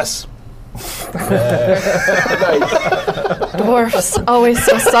 "Yes." Dwarfs, always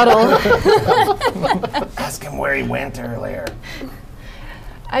so subtle. Ask him where he went earlier.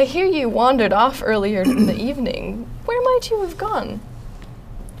 I hear you wandered off earlier in the evening. Where might you have gone?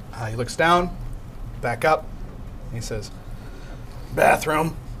 He looks down, back up, and he says,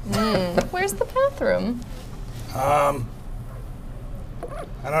 "Bathroom." Where's the bathroom?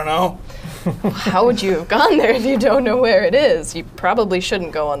 I don't know. How would you have gone there if you don't know where it is? You probably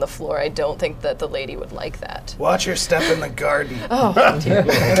shouldn't go on the floor. I don't think that the lady would like that. Watch your step in the garden. Oh, dear.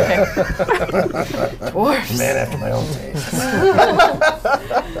 Okay. Dwarfs. Man after my own taste.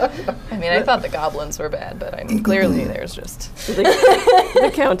 I mean, I thought the goblins were bad, but I mean, clearly there's just...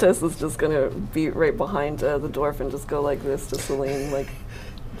 The Countess is just going to be right behind the dwarf and just go like this to Celine, like,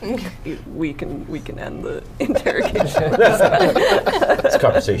 we can end the interrogation. This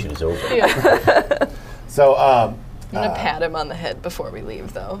conversation is over. Yeah. So, I'm going to pat him on the head before we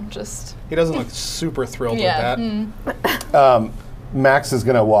leave, though. Just... He doesn't look super thrilled with that. Max is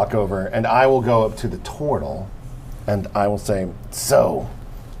going to walk over, and I will go up to the turtle, and I will say, "So,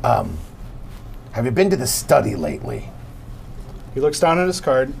 have you been to the study lately?" He looks down at his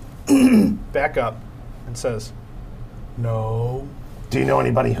card, back up, and says, "No." Do you know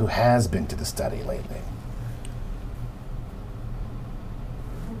anybody who has been to the study lately?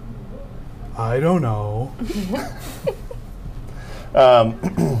 I don't know.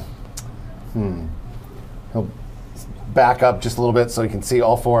 He'll back up just a little bit so he can see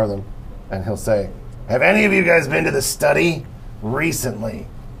all four of them, and he'll say, "Have any of you guys been to the study recently?"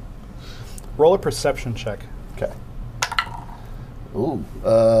 Roll a perception check. Okay. Ooh,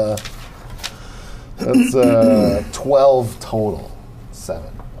 that's 12 total. 7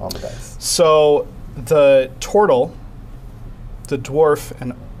 on the dice. So the turtle, the dwarf,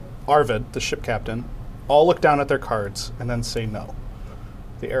 and Arvid, the ship captain, all look down at their cards and then say no.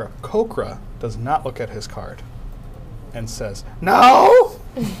 The Aarakocra does not look at his card and says, "No!"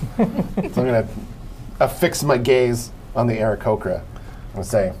 So I'm going to affix my gaze on the Aarakocra and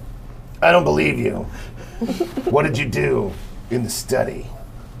say, "I don't believe you. What did you do in the study?"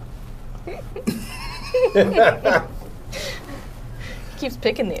 Keeps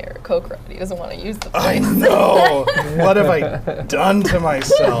picking the Aarakocra. He doesn't want to use the I know. What have I done to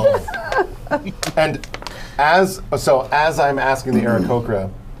myself? And as I'm asking the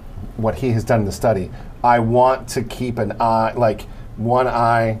Aarakocra what he has done in the study, I want to keep an eye, like one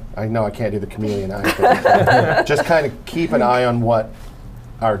eye. I know I can't do the chameleon eye, but just kind of keep an eye on what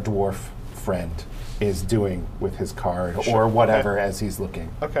our dwarf friend is doing with his card or whatever as he's looking.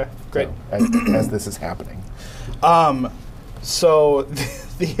 Okay, great. So, as this is happening. So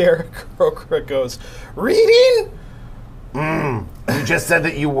the Aarakocra goes, "Reading?" You just said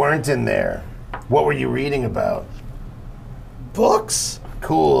that you weren't in there. What were you reading about? "Books."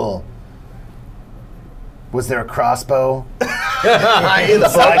 Cool. Was there a crossbow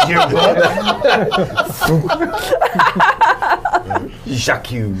inside your book? Jacques.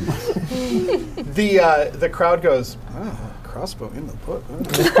 The crowd goes, "Oh, crossbow in the book."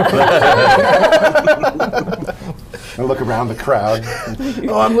 I look around the crowd.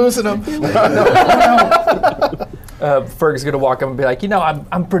 Oh, I'm losing him. Ferg's gonna walk up and be like,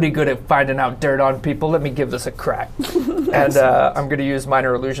 I'm pretty good at finding out dirt on people. Let me give this a crack. And I'm gonna use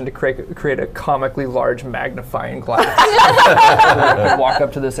minor illusion to create a comically large magnifying glass. And walk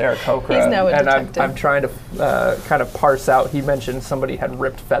up to this Aarakocra. He's now a and detective. I'm trying to kind of parse out. He mentioned somebody had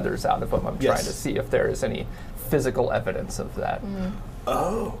ripped feathers out of him. I'm Yes. trying to see if there is any physical evidence of that.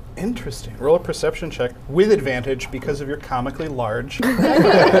 Oh, interesting. Roll a perception check with advantage because of your comically large.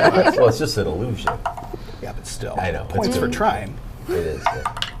 Well, it's just an illusion. Yeah, but still. I know. Points for trying. It is. Yeah.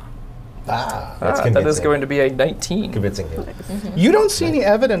 That's That is convincing. going to be a 19. Convincing him. You don't see any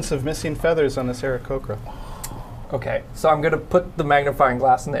evidence of missing feathers on this Aarakocra. Okay, so I'm going to put the magnifying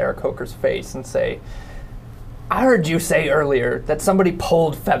glass in the Aarakocra's face and say, I heard you say earlier that somebody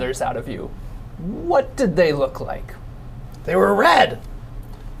pulled feathers out of you. What did they look like? They were red.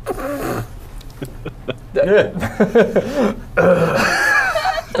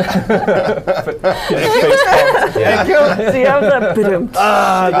 Thank you. See, I was a bit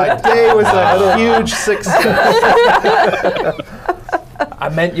That day was a huge success. I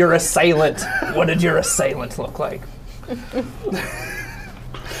meant your assailant. What did your assailant look like?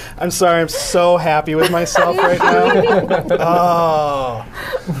 I'm sorry, I'm so happy with myself right now. Oh.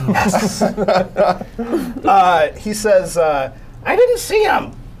 Yes. He says, I didn't see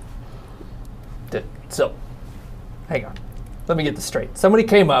him. So, hang on. Let me get this straight. Somebody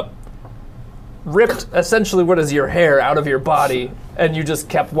came up, ripped essentially what is your hair out of your body, and you just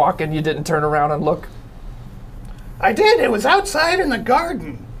kept walking. You didn't turn around and look. I did. It was outside in the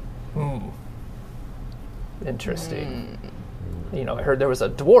garden. Interesting. You know, I heard there was a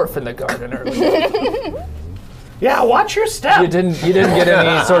dwarf in the garden earlier. Yeah, watch your step. You didn't get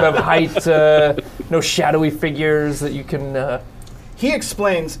any sort of height, no shadowy figures that you can. He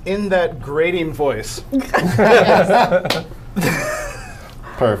explains in that grating voice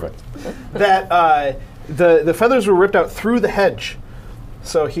Perfect. that the feathers were ripped out through the hedge.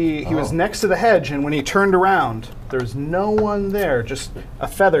 So he was next to the hedge, and when he turned around, there's no one there, just a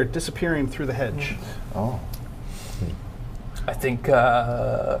feather disappearing through the hedge. Oh. I think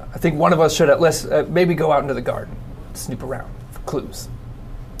one of us should at least maybe go out into the garden, snoop around for clues.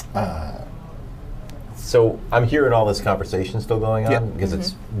 So I'm hearing all this conversation still going on because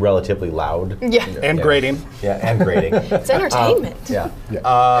it's relatively loud. Yeah. And grating. Yeah, and grating. It's entertainment.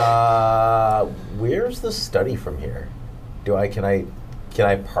 Where's the study from here? Can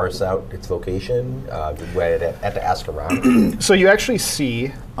I parse out its location? Do I have to ask around? So you actually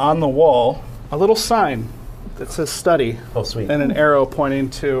see on the wall a little sign that says study. Oh, sweet. And an arrow pointing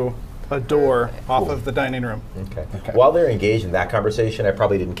to a door off of the dining room. Okay. While they're engaged in that conversation, I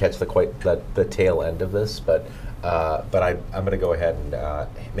probably didn't catch the tail end of this, but I'm going to go ahead and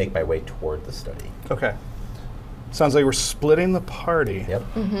make my way toward the study. Okay. Sounds like we're splitting the party. Yep.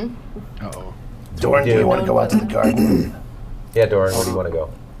 Uh-oh. Doran, do you want to go out to the garden? Yeah, Doran, where do you want to go?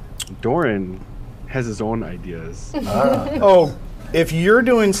 Doran has his own ideas. Oh, if you're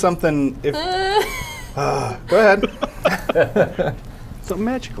doing something, go ahead. Something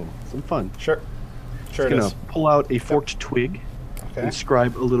magical, some fun. Sure He's it gonna is. pull out a forked twig, Okay.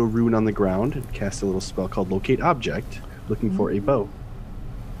 inscribe a little rune on the ground, and cast a little spell called Locate Object, looking for a bow.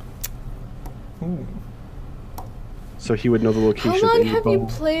 So he would know the How location long of any have bow. you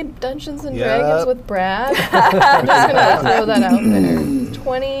played Dungeons and Yep. Dragons with Brad? I'm just gonna throw that out there.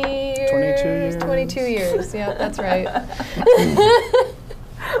 20 years. 22 years. 22 years. Yeah, that's right.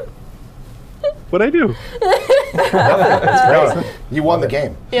 What'd I do? That's great. You won the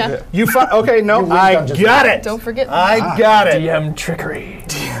game. Yeah. You okay, no, win I Dungeons got and it. Don't forget. I got it. DM trickery.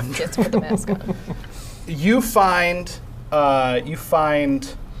 Gets with the mask on. You find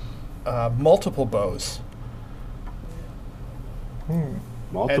multiple bows.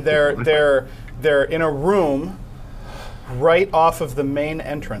 Multiple. And they're in a room right off of the main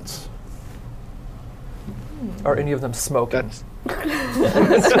entrance. Are any of them smoking? That's,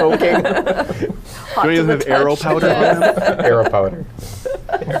 Smoking. do any of them have arrow powder on them? Arrow powder.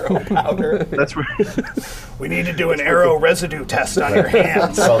 Powder. That's where. We need to do an arrow residue test on your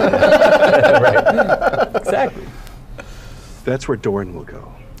hands. Right. Exactly. That's where Doran will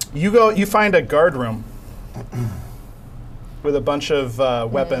go. You find a guard room with a bunch of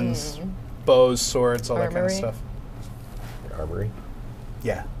weapons, bows, swords, all that kind of Armory. stuff. Armory.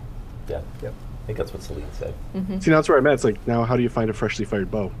 Yeah. Yeah. Yep. I think that's what Celine said. See, now that's where I'm at. It's like, now how do you find a freshly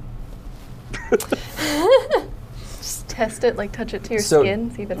fired bow? Just test it, like touch it to your So- skin,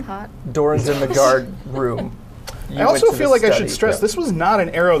 see if it's hot. Doran's in the guard room. I also feel like I should stress this was not an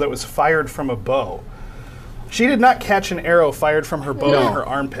arrow that was fired from a bow. She did not catch an arrow fired from her bow in her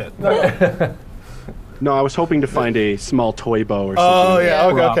armpit. No, I was hoping to find a small toy bow or something. Oh yeah,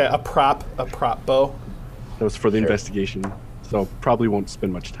 okay, Prop. okay. A prop bow. That was for the investigation. So probably won't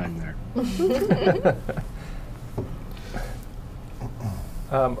spend much time there.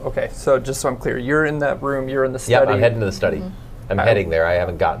 Okay, so just so I'm clear, you're in that room, you're in the Yep, study. I'm heading to the study. I'm heading there. I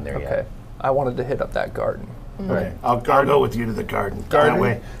haven't gotten there Okay. yet. I wanted to hit up that garden. Okay, I'll go with you to the garden. Garden? That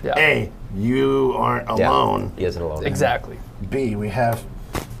way, Yeah. A, you aren't Yeah, alone. he isn't alone. Exactly. B, we have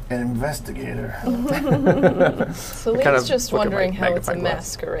an investigator. Celine's kind of just look at my wondering how it's a magnifying glass.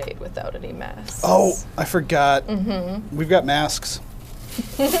 masquerade without any masks. Oh, I forgot. We've got masks.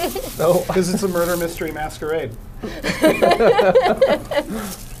 Oh, Because it's a murder mystery masquerade.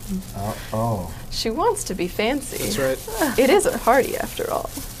 Oh. She wants to be fancy. That's right. It is a party, after all.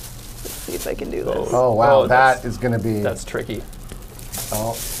 Let's see if I can do this. Oh, wow. Oh, That is going to be. That's tricky.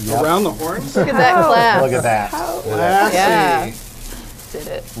 Oh, yep. Around the horns. Look at that class. Look at that. Classy. Yeah. Did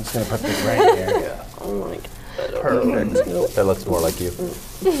it. I'm just going to put this right here. Oh my god. Perfect. That looks more like you.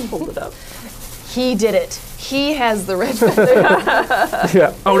 Hold it up. He did it. He has the red feather.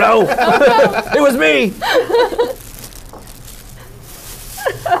 Yeah. Oh no! It was me!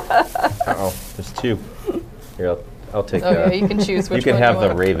 Uh-oh, there's two. Here, I'll take Okay, you can choose which you can one have you the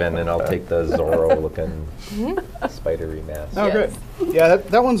want. raven, and I'll take the Zorro-looking spidery mask. Oh, Yes. good. Yeah,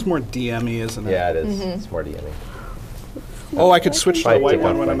 that one's more DM-y, isn't it? Yeah, it is. It's more DMing. Oh, I could switch to the Right, white take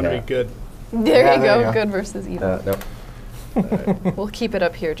one off when my I'm going to hat. be good. There Yeah, you there go. you go. Good versus evil. No. We'll keep it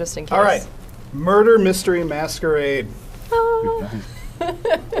up here just in case. All right. Murder Mystery Masquerade.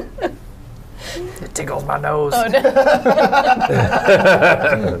 It tickles my nose. Oh, no.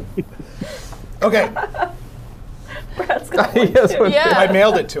 Okay, Brad's got Yes, one too. Yeah. I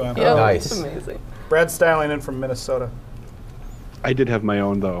mailed it to him. Yeah. Nice. Amazing. Brad's dialing in from Minnesota. I did have my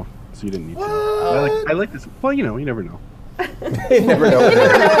own though, so you didn't need to. I like this. Well, you never know. You never know. You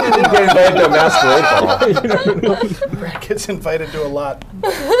get invited to a masquerade ball. Brad gets invited to a lot.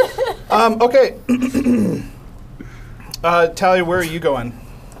 Okay. Talia, where are you going?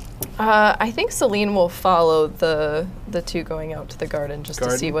 I think Celine will follow the two going out to the garden just to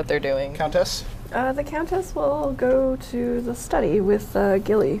Garden? see what they're doing. Countess The Countess will go to the study with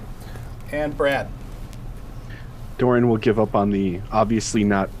Gilly. and Brad. Doran will give up on the obviously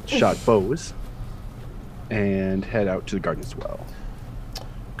not shot bows and head out to the garden as well.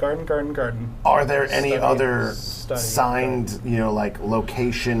 Garden. Are there any Study, other study, signed, like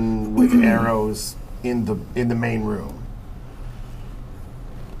location with arrows in the main room?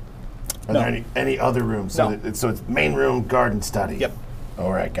 Are No. there any other rooms? No. So it's main room, garden, study. Yep.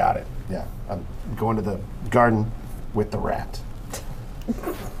 All right, got it. Yeah, I'm going to the garden with the rat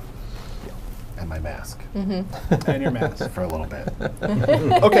and my mask And your mask. for a little bit.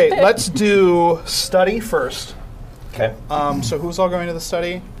 Okay, let's do study first. Okay. So who's all going to the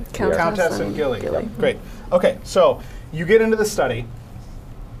study? Countess and Gilly. Gilly. Great. Okay, so you get into the study.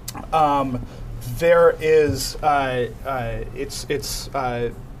 There is it's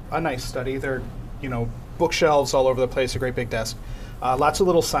a nice study. There are bookshelves all over the place. A great big desk. Lots of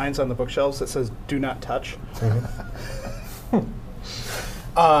little signs on the bookshelves that says "Do not touch."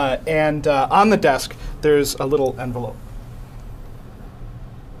 And on the desk, there's a little envelope.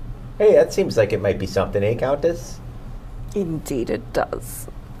 Hey, that seems like it might be something, eh, Countess? Indeed, it does.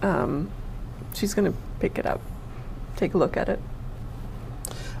 She's going to pick it up, take a look at it.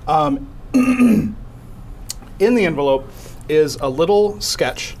 In the envelope is a little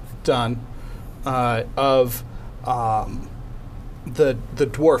sketch done of the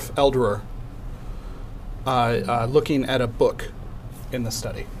dwarf Elderer looking at a book in the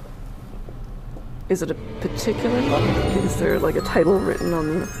study. Is it a particular book? Is there like a title written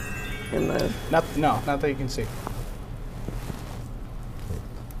on in the? Not that you can see.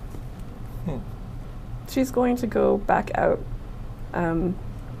 She's going to go back out and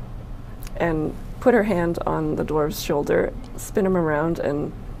put her hand on the dwarf's shoulder, spin him around,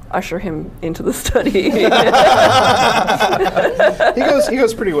 and usher him into the study. He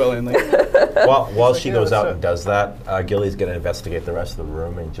goes pretty willingly. While she goes out that's and does that, Gilly's going to investigate the rest of the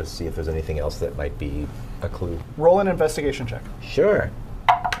room and just see if there's anything else that might be a clue. Roll an investigation check. Sure.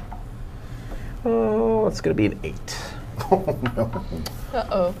 Oh, it's going to be an 8.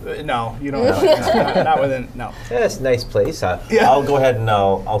 Uh-oh. No, you don't. Not within. No. Yeah, it's a nice place. I'll go ahead and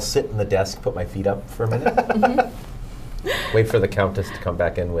I'll sit in the desk, put my feet up for a minute. Wait for the Countess to come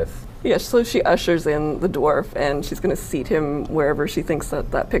back in with... Yeah, so she ushers in the dwarf, and she's going to seat him wherever she thinks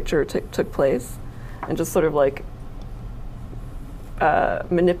that picture took place, and just sort of like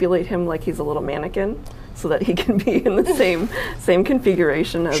manipulate him like he's a little mannequin, so that he can be in the same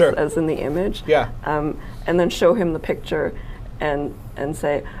configuration as, Sure. as in the image. Yeah. And then show him the picture, and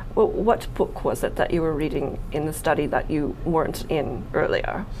say, well, what book was it that you were reading in the study that you weren't in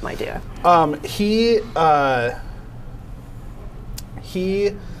earlier, my dear?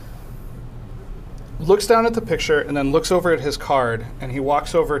 He looks down at the picture and then looks over at his card, and he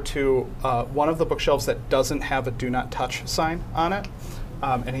walks over to one of the bookshelves that doesn't have a "Do Not Touch" sign on it,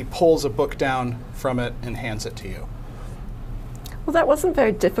 and he pulls a book down from it and hands it to you. Well, that wasn't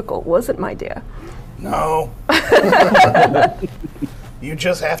very difficult, was it, my dear? No. You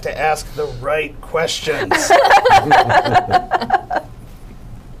just have to ask the right questions.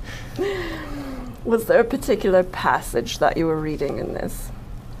 Was there a particular passage that you were reading in this?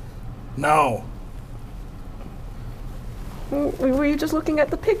 No. Were you just looking at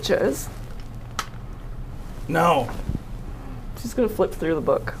the pictures? No. She's going to flip through the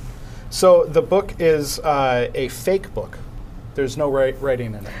book. So the book is a fake book. There's no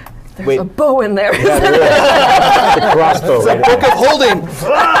writing in it. There's a bow in there. The crossbow. It's a book of holding.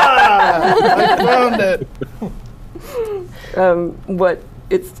 I found it. What?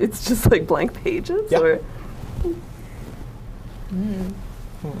 It's just like blank pages? Yep. Or?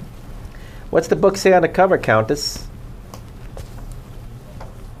 What's the book say on the cover, Countess?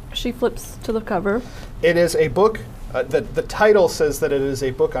 She flips to the cover. It is a book. The title says that it is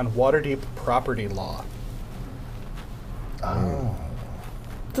a book on Waterdeep property law. Oh.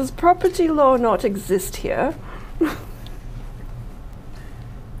 Does property law not exist here?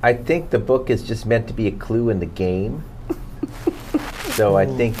 I think the book is just meant to be a clue in the game. So I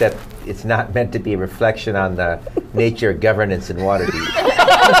think that it's not meant to be a reflection on the nature of governance in Waterdeep.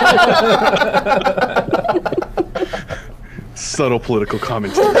 Subtle political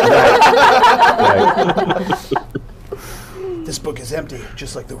commentary. Right. This book is empty,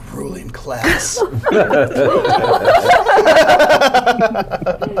 just like the ruling class.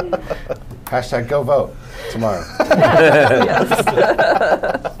 Hashtag go vote tomorrow.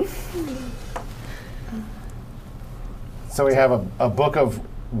 So we have a book of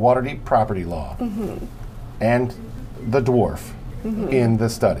Waterdeep property law and the dwarf in the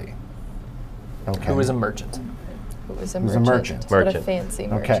study. Okay. Who was a merchant? Who was a Who's a merchant. merchant. But a fancy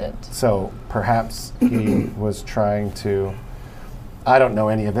Okay, merchant. so perhaps he was trying to, I don't know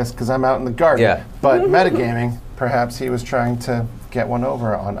any of this because I'm out in the garden, Yeah. but metagaming, perhaps he was trying to get one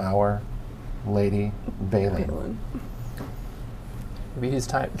over on our Lady Balin. Maybe he's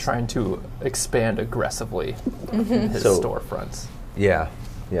trying to expand aggressively in his So- storefronts. Yeah.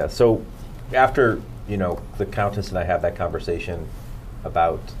 So after, the Countess and I have that conversation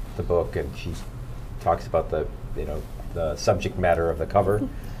about the book, and she talks about the subject matter of the cover,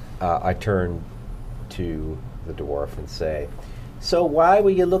 I turn to the dwarf and say, so why were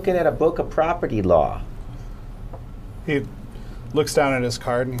you looking at a book of property law? He looks down at his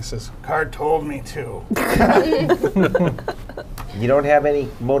card and he says, "Card told me to." You don't have any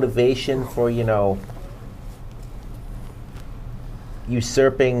motivation for,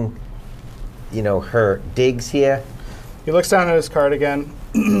 usurping, her digs here? He looks down at his card again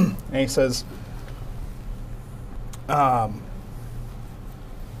and he says,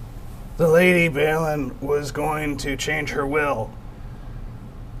 the Lady Balin was going to change her will.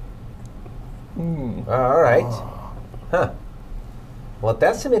 All right. Huh. Well,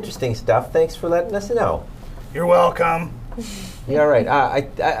 that's some interesting stuff. Thanks for letting us know. You're welcome. Yeah, all right.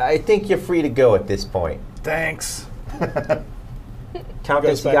 I think you're free to go at this point. Thanks.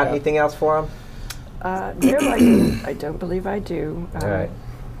 Countess, you back got up. anything else for him? No, I don't believe I do. All right.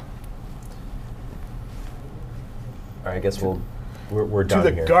 All right, I guess we're To done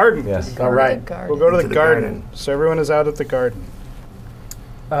the here. garden. Yes. All right. We'll go to To the the garden. garden. So everyone is out at the garden.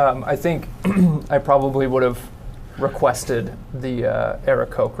 I think I probably would have requested the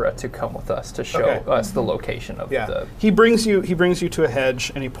Aarakocra to come with us to show Okay. us the location of the. He brings you to a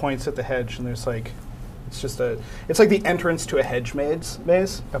hedge and he points at the hedge and there's like it's like the entrance to a hedge maze.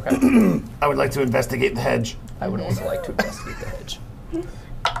 Okay. I would like to investigate the hedge. I would also like to investigate the hedge.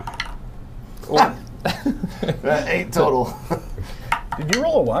 8 total. Did you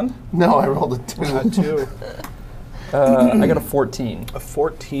roll a 1? No, I rolled a 2. A 2. I got a 14. A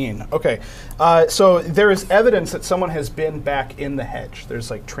 14. Okay. So there is evidence that someone has been back in the hedge.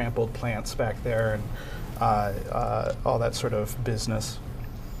 There's like trampled plants back there and all that sort of business.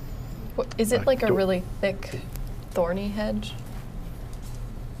 Is it like a really thick, thorny hedge?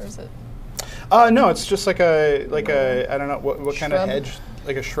 Or is it? No, it's just like a I don't know what kind of Shrub? hedge.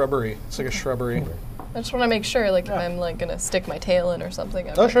 Like a shrubbery. It's like a shrubbery. I just want to make sure, like, if I'm like gonna stick my tail in or something,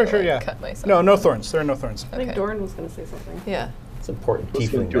 I'm Oh, not sure, gonna, like, yeah. cut myself. No thorns. There are no thorns. I think Okay. Doran was going to say something. Yeah. It's important. Let's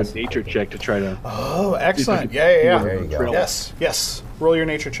Tiefling do a doesn't nature check to try to. Oh, excellent. could Yeah. There you go. Yes. Roll your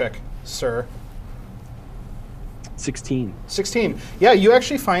nature check, sir. 16. 16. Yeah, you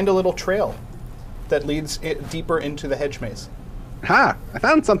actually find a little trail that leads deeper into the hedge maze. Ha! I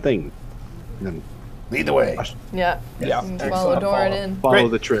found something. And then Lead the way. Yeah. Yeah. And follow Doran in. follow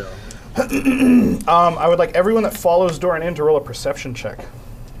Great. the trail. I would like everyone that follows Doran in to roll a perception check.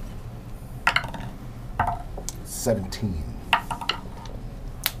 17.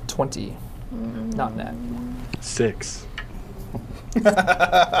 20. Not net. 6.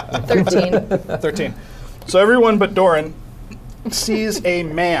 13. 13. So everyone but Doran sees a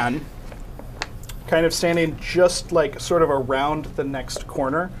man kind of standing just like sort of around the next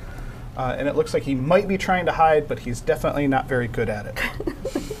corner. And it looks like he might be trying to hide, but he's definitely not very good at it.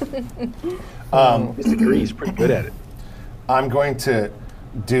 Disagree. He's pretty good at it. I'm going to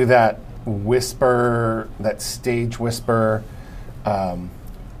do that whisper, that stage whisper. I'm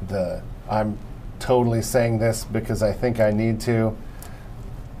totally saying this because I think I need to.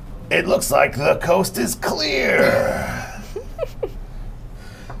 It looks like the coast is clear.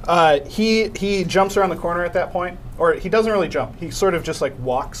 He jumps around the corner at that point, or he doesn't really jump. He sort of just like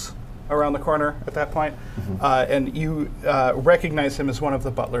walks around the corner at that point, and you recognize him as one of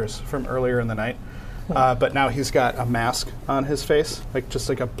the butlers from earlier in the night. But now he's got a mask on his face, like just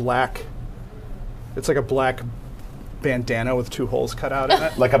like a black. It's like a black bandana with 2 holes cut out in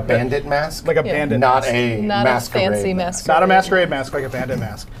it. Like a bandit mask? Like a bandit Not mask. a Not masquerade a fancy mask. masquerade. Not a masquerade mask, like a bandit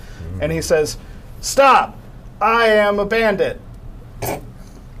mask. And he says, "Stop! I am a bandit."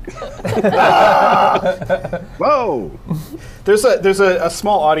 Whoa! There's a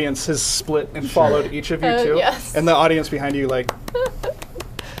small audience has split and followed each of you too. Yes. And the audience behind you like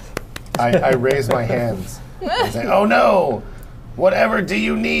I raise my hands and say, "Oh no! Whatever do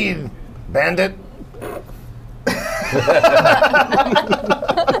you need, bandit?"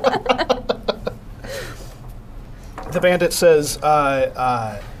 The bandit says,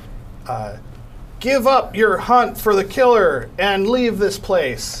 "Give up your hunt for the killer and leave this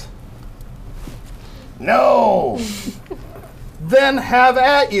place." No! "Then have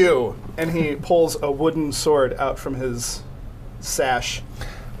at you!" And he pulls a wooden sword out from his sash.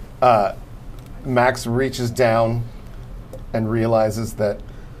 Max reaches down and realizes that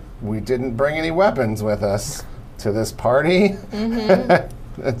we didn't bring any weapons with us to this party.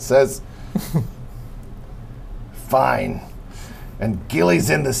 It says, "Fine." And Gilly's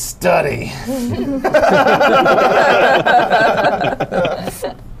in the study.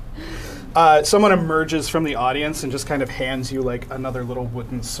 Someone emerges from the audience and just kind of hands you like another little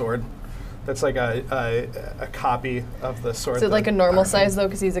wooden sword. That's like a copy of the sword. Is it like a normal size though?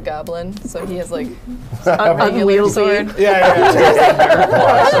 Because he's a goblin, so he has like Unwieldy. sword. Yeah.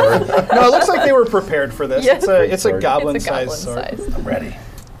 No, it looks like they were prepared for this. Yeah. It's a goblin-sized It's a sword. goblin size. I'm ready.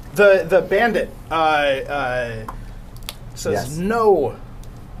 The bandit says, Yes. "No,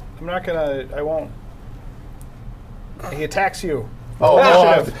 I'm not gonna. I won't." He attacks you.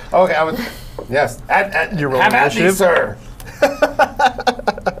 Okay. Yes. You roll Have at me, initiative? sir.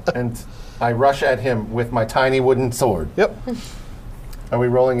 And I rush at him with my tiny wooden sword. Yep. Are we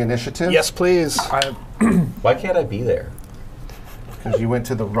rolling initiative? Yes, please. Why can't I be there? Because you went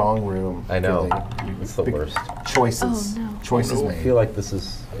to the wrong room. I know. Gilly. It's the worst. Choices. Oh, no. Choices I made. feel like this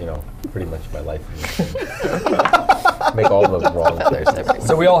is, pretty much my life. Make all the wrong choices.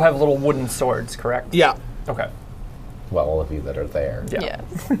 So we all have little wooden swords, correct? Yeah. Okay. Well, all of you that are there. Yeah.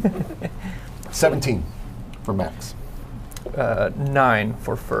 17 for Max. 9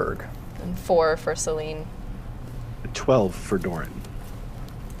 for Ferg. And 4 for Celine. 12 for Doran.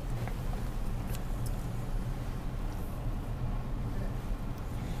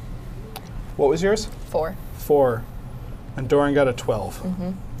 What was yours? 4. 4. And Doran got a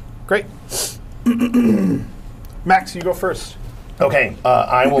 12. Great. Max, you go first. Okay,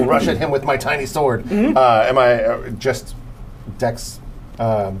 I will rush at him with my tiny sword. Am I just dex-based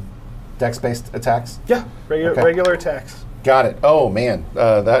attacks? Yeah, Okay. regular attacks. Got it. Oh man,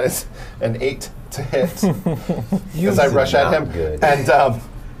 that is an 8 to hit as I rush at him, good. and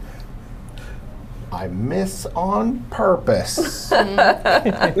I miss on purpose. The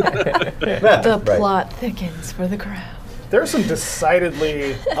Right. plot thickens for the crowd. There are some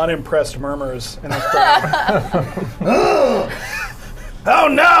decidedly unimpressed murmurs in the crowd. Oh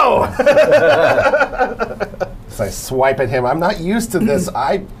no! As I swipe at him, I'm not used to this.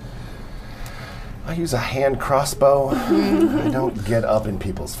 I use a hand crossbow. I don't get up in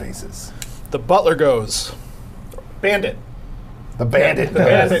people's faces. The butler goes. Bandit. The bandit. The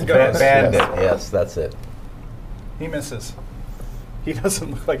bandit goes. Bandit. Yes, that's it. He misses. He doesn't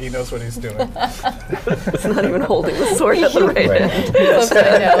look like he knows what he's doing. He's not even holding the sword at the right Right. end. It's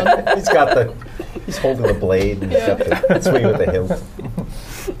upside down. He's holding the blade and he's got the swing with the hilt.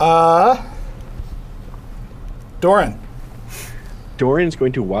 Doran. Doran's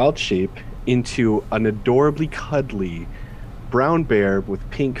going to wild shape into an adorably cuddly brown bear with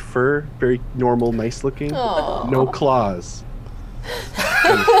pink fur, very normal, nice looking, Aw. no claws.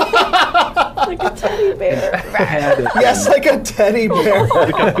 Like a teddy bear. Had it Yes, like a teddy bear.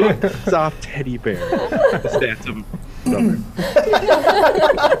 like a big, soft teddy bear. The stats of rubber.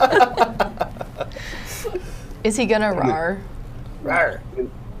 Is he gonna rar? Rawr. And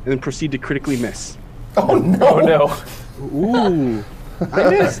then proceed to critically miss. Oh no! Oh no. Ooh. I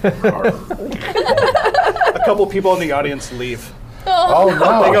missed. A couple people in the audience leave. Oh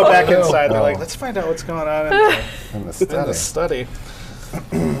no! They go back inside. They're No. like, let's find out what's going on In the in the study. study.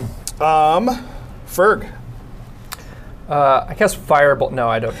 Ferg. I cast Firebolt. No,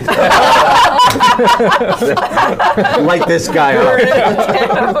 I don't. Light this guy up.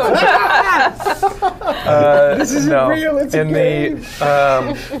 This isn't real. It's a game.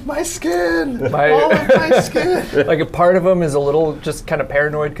 My skin. All of my skin. Like a part of him is a little just kind of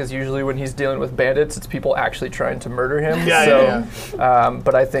paranoid because usually when he's dealing with bandits, it's people actually trying to murder him.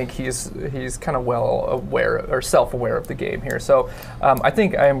 But I think he's kind of well aware or self-aware of the game here. So I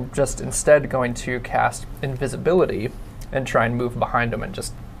think I'm just instead going to cast Invisibility and try and move behind him and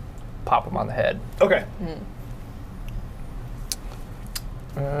just pop him on the head. Okay.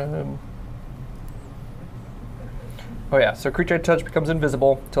 So creature I touch becomes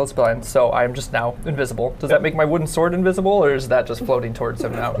invisible till it's blind, so I'm just now invisible. Does that make my wooden sword invisible, or is that just floating towards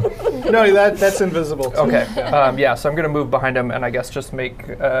him now? No, that's invisible too. Okay, so I'm going to move behind him and I guess just make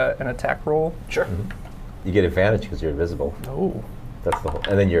an attack roll. Sure. You get advantage because you're invisible. Oh. That's the whole,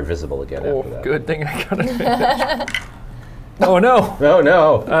 and then you're visible again after that. Good thing I got advantage. Oh no. Oh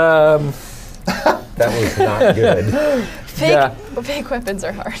no. That was not good. Fake weapons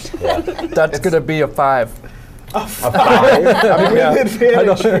are hard. Yeah. That's going to be a 5. A 5? I mean,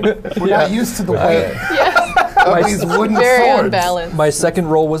 We're not used to the weight of these wooden Very swords. unbalanced. My second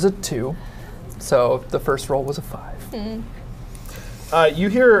roll was a 2, so the first roll was a 5. You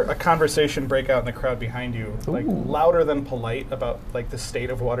hear a conversation break out in the crowd behind you, like louder than polite, about like the state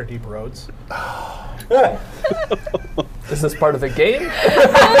of Waterdeep roads. Is this part of the game?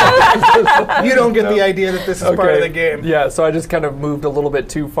 You don't get the idea that this is part of the game. Yeah, so I just kind of moved a little bit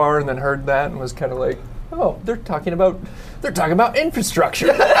too far and then heard that and was kind of like, oh, they're talking about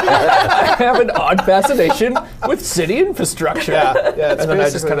infrastructure. I have an odd fascination with city infrastructure. Yeah, it's and then I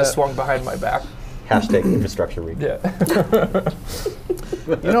just kind of that. swung behind my back. Hashtag infrastructure week. Yeah.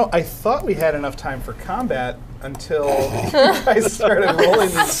 You know, I thought we had enough time for combat until you guys started rolling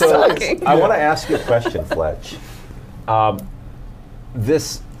these dice. I want to ask you a question, Fletch.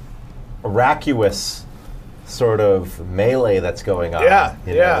 This racuous sort of melee that's going on.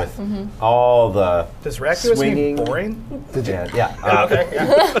 You know, with all the Does racuous swinging. mean boring? Does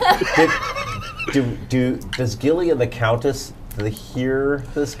Gilly and the Countess, do they hear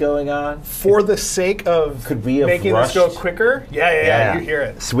this going on? For the sake of Could we have making rushed? this go quicker? Yeah, you hear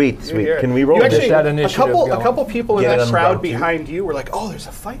it. Sweet. You hear it. Can we roll You this? actually, that a initiative going. couple people in Get it that on the crowd ground, too. behind you were like, oh, there's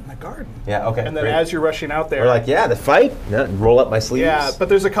a fight in the garden. Yeah, okay. And then great. as you're rushing out there, We're like, yeah, the fight? Yeah, roll up my sleeves. yeah, but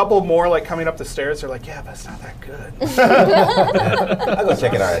there's a couple more like coming up the stairs. They're like, yeah, but it's not that good. I'll go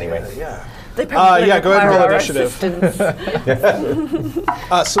check it out anyway. Yeah. They probably go ahead and roll require our initiative. assistance.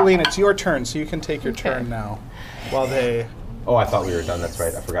 Celine, it's your turn, so you can take your turn now. While they. Oh, I thought we were done. That's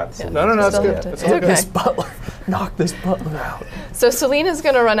right. I forgot. No, it's Still good. have to- It's all good. This butler. Knock this butler out. So Selena's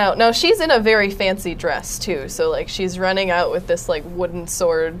gonna run out. Now she's in a very fancy dress too. So like she's running out with this like wooden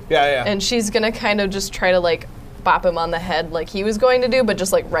sword. Yeah. And she's gonna kind of just try to like bop him on the head like he was going to do, but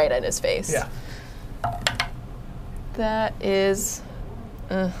just like right at his face. Yeah. That is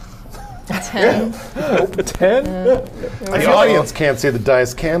 10. 10? The audience can't see the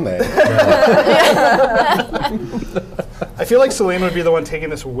dice, can they? I feel like Celine would be the one taking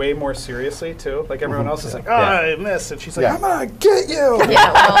this way more seriously too. Like everyone else is like, I missed, and she's like, I'm gonna get you.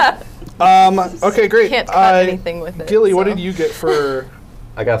 Yeah, well, Okay, great. can't cut anything with it. Gilly, what so. did you get for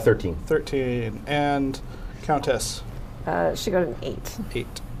I got 13. 13? And Countess? She got an 8. 8.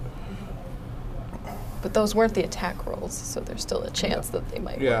 But those weren't the attack rolls, so there's still a chance that they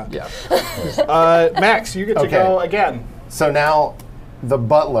might work. Yeah. Max, you get to go again. So now the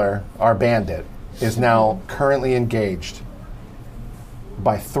butler, our bandit, is now currently engaged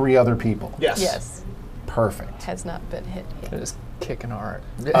by 3 other people. Yes. Yes. Perfect. Has not been hit yet. Just kicking hard.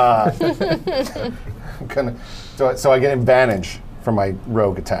 I'm gonna, so I get advantage for my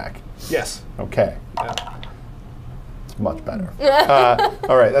rogue attack. Yes. Okay. Yeah. It's much better.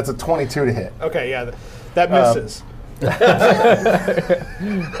 All right, that's a 22 to hit. Okay, yeah, that misses.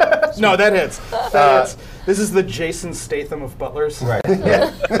 No, that hits. That hits. This is the Jason Statham of butlers. Right.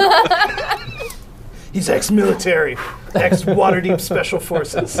 He's ex-military, ex-Waterdeep Special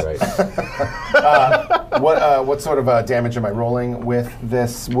Forces. Right. What sort of damage am I rolling with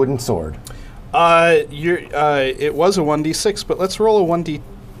this wooden sword? It was a 1d6, but let's roll a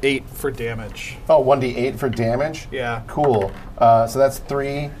 1d8 for damage. Oh, 1d8 for damage? Yeah. Cool. So that's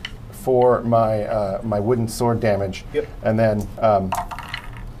 3 for my my wooden sword damage. Yep. And then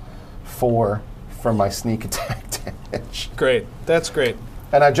 4 for my sneak attack damage. Great. That's great.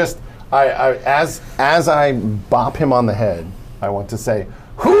 And as I bop him on the head, I want to say,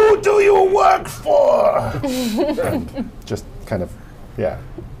 "Who do you work for?" And just kind of, yeah.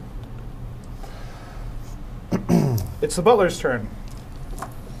 It's the butler's turn.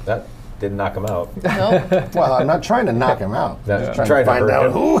 That didn't knock him out. Nope. Well, I'm not trying to knock him out. No, I'm just trying trying to to find hurt out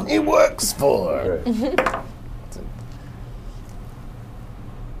him. who he works for. Right.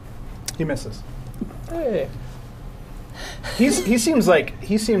 He misses. Hey. He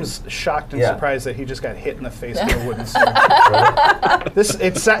seems shocked and Yeah. surprised that he just got hit in the face with a wooden sword.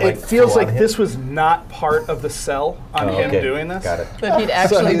 It feels full like on this was not part of the sell on him okay. doing this. Got it. That he'd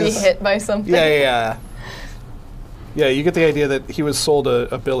actually be he's- hit by something. Yeah. Yeah, you get the idea that he was sold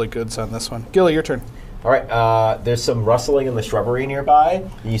a bill of goods on this one. Gilly, your turn. All right, there's some rustling in the shrubbery nearby.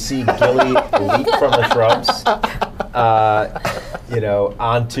 You see Gilly leap from the shrubs,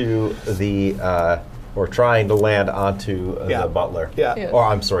 onto the, or trying to land onto Yeah. the butler. Yeah. Yeah. Or,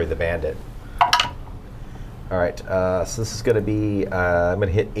 I'm sorry, the bandit. All right, so this is going to be, I'm going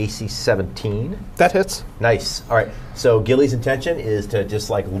to hit AC 17. That hits. Nice. All right, so Gilly's intention is to just,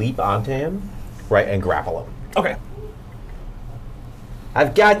 leap onto him, right, and grapple him. Okay.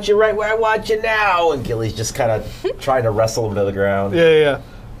 I've got you right where I want you now. And Gilly's just kind of trying to wrestle him to the ground. Yeah.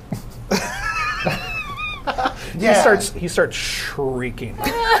 Yeah. He starts shrieking.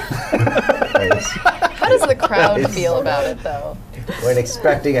 Nice. How does the crowd feel about it, though? Weren't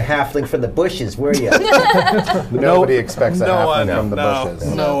expecting a halfling from the bushes, were you? Nobody expects a halfling from the no,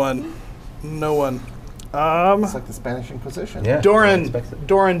 bushes. No one. It's like the Spanish Inquisition. Yeah. Doran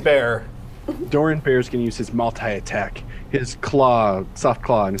Bear. Doran Bear's going to use his multi-attack. His claw, soft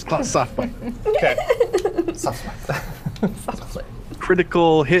claw, and his claw soft bite. Okay.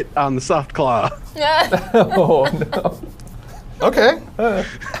 Critical hit on the soft claw. Oh no. Okay.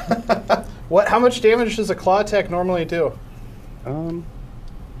 What? How much damage does a claw attack normally do?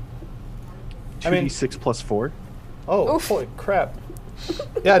 2d6 plus 4. Oh, Oof. holy crap!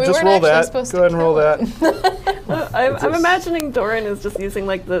 Yeah, We just weren't roll actually that. supposed Go to ahead and roll kill that. I'm imagining Doran is just using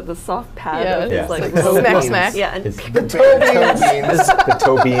the soft pad Yeah, of his it's like like little- smack, smack. Yeah, and His, The toe beans. the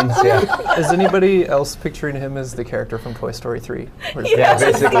toe beans, yeah. Is anybody else picturing him as the character from Toy Story 3? Yeah,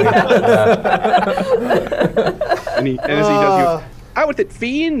 basically. Yeah. And as he does, he goes, out with it,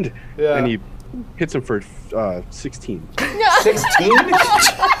 fiend! Yeah. And he hits him for 16. 16?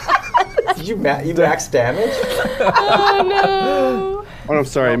 Did you max damage? Oh, no. Oh, no, I'm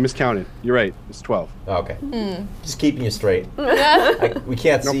sorry, I miscounted. You're right, it's 12. Oh, okay. Just keeping you straight. We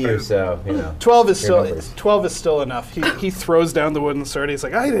can't see you, so, 12 is Your still numbers. 12 is still enough. He throws down the wooden sword. He's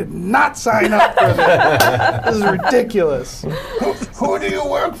like, I did not sign up for this. This is ridiculous. Who do you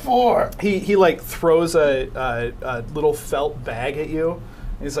work for? He throws a little felt bag at you.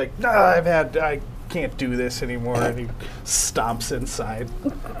 He's like, I can't do this anymore, and he stomps inside.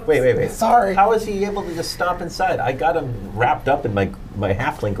 Wait. Sorry. How is he able to just stomp inside? I got him wrapped up in my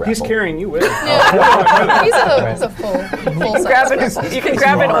halfling grapple. He's carrying you with him. He's a full size. you can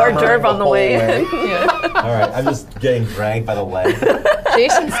grab an hors d'oeuvre on the way in. Yeah. All right, I'm just getting dragged by the leg.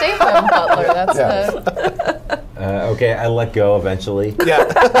 Jason Statham butler. That's Yeah. Okay, I let go eventually.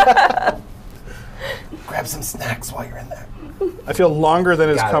 Yeah. Grab some snacks while you're in there. I feel longer than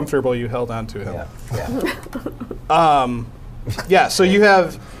is Got it. comfortable you held on to him. Yeah. Yeah, so you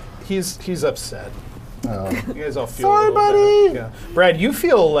have he's upset. You guys all feel Sorry, a little buddy. better. Yeah. Brad, you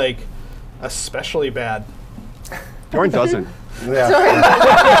feel like especially bad. Doran doesn't. Yeah.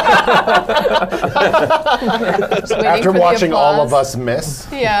 Just waiting After for the watching all of applause. us miss.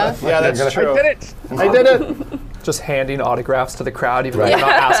 Yeah. Yeah, that's gonna- true. I did it! I did it. Just handing autographs to the crowd, even Right. though you're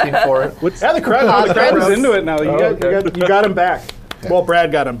not asking for it. Yeah, the crowd was Friends. into it now. You got him back. Well,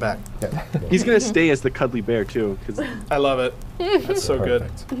 Brad got him back. He's going to stay as the cuddly bear, too, because the I love it. That's so good.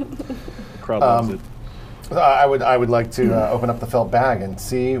 crowd loves it. I would like to open up the felt bag and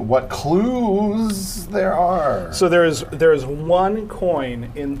see what clues there are. So there is one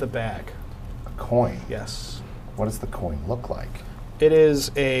coin in the bag. A coin. Yes. What does the coin look like? It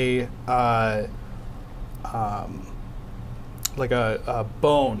is a like a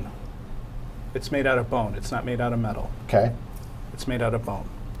bone. It's made out of bone. It's not made out of metal. Okay. It's made out of bone.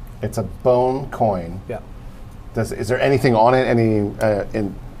 It's a bone coin. Yeah. Is there anything on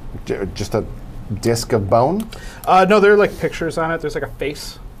it? Just a disc of bone? No, there are like pictures on it. There's like a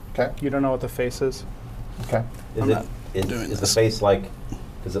face. Okay. You don't know what the face is. Okay. Is the face like?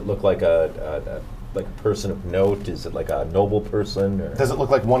 Does it look like a person of note? Is it like a noble person? Or Does it look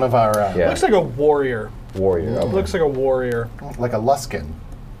like one of our Yeah. Looks like a warrior. warrior? It looks like a warrior. like a Luskin,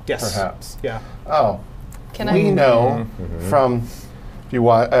 Yes. perhaps? Yeah. Oh. Can We I? know from, if you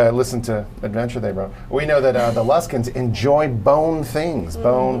listen to Adventure they wrote, we know that the Luskins enjoy bone things,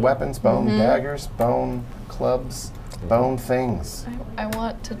 bone weapons, bone daggers, bone clubs, bone things. I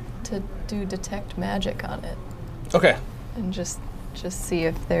want to do detect magic on it Okay. and just see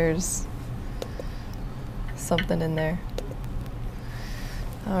if there's something in there.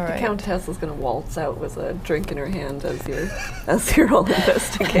 All right. The Countess is going to waltz out with a drink in her hand as you're all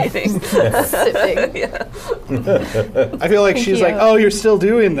investigating. Sipping. Yeah. I feel like she's like, oh, you're still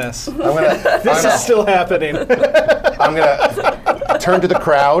doing this. This is still happening. I'm gonna turn to the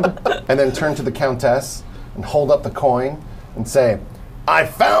crowd and then turn to the Countess and hold up the coin and say, I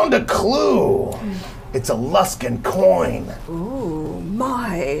found a clue. It's a Luskan coin. Ooh,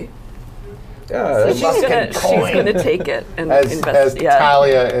 my. So she's gonna take it and as invest.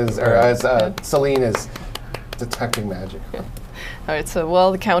 Talia is, or as Celine is detecting magic. All right, so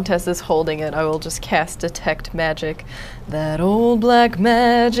while the Countess is holding it, I will just cast Detect Magic. That old black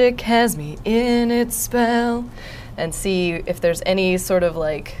magic has me in its spell. And see if there's any sort of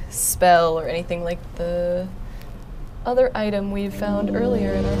like spell or anything like the other item we found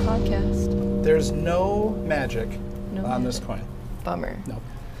earlier in our podcast. There's no magic on this coin. Bummer. Nope.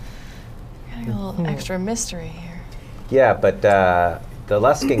 Got a little extra mystery here. Yeah, but the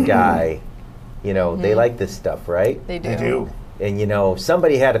Luskin guy, they like this stuff, right? They do. They do. And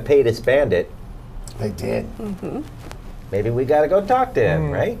somebody had to pay this bandit. They did. Mm-hmm. Maybe we got to go talk to him,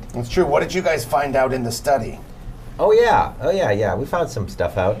 right? That's true. What did you guys find out in the study? Oh yeah. We found some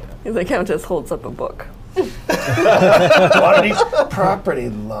stuff out. The Countess holds up a book. Property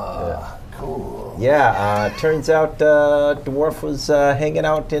law. Cool. Yeah, turns out Dwarf was hanging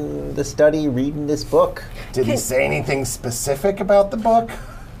out in the study reading this book. Did he say anything specific about the book?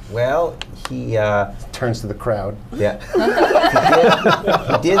 Well, he turns to the crowd. Yeah.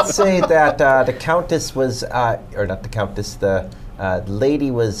 he did say that the Countess was, or not the Countess, the lady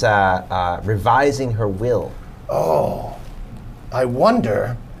was revising her will. Oh, I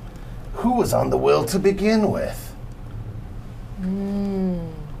wonder who was on the will to begin with.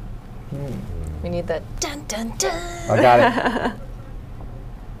 We need that dun dun dun. I got it.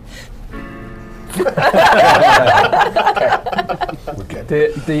 Okay. We're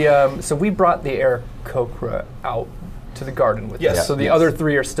good. So we brought the Aarakocra out to the garden with Yes. us. So the other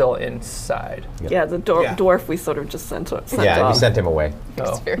three are still inside. Yeah, the dwarf we sort of just sent off. We sent him away.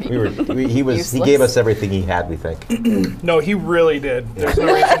 Oh. He gave us everything he had, we think. No, he really did. There's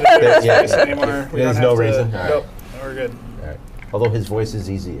no reason to do this face anymore. There's no reason? Nope. We're good. All right. Although his voice is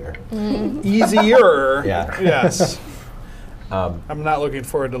easier. Easier. Yeah. Yes. I'm not looking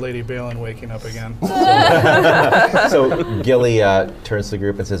forward to Lady Balin waking up again. So Gilly turns to the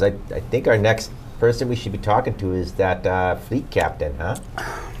group and says, I think our next person we should be talking to is that fleet captain, huh?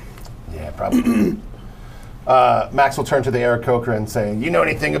 Yeah, probably. Max will turn to the Aarakocra and say, you know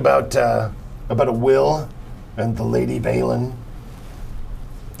anything about a will and the Lady Balin?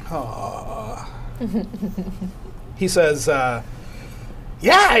 He says, yeah,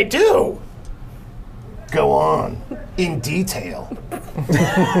 I do. Go on, in detail.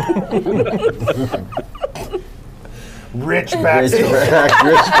 Rich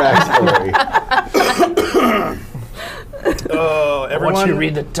backstory. Oh, everyone. Once you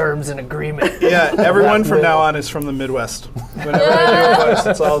read the terms and agreement. Yeah, everyone from now on is from the Midwest. Whenever I do a voice,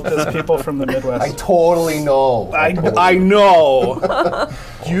 it's all just people from the Midwest. I totally know. I know.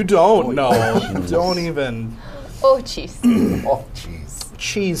 You don't know. You don't even. Oh, jeez. Oh, jeez.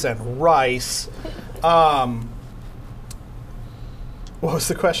 Cheese and rice. What was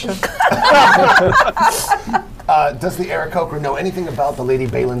the question? Does the Aarakocra know anything about the Lady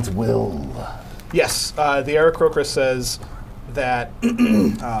Balin's will? Yes, the Aarakocra says that.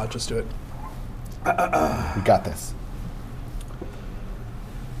 Just do it. We got this.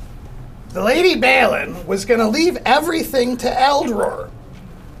 The Lady Balin was going to leave everything to Eldror.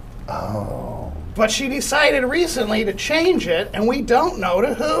 Oh. But she decided recently to change it, and we don't know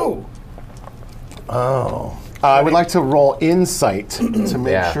to who. Oh. I would like to roll insight to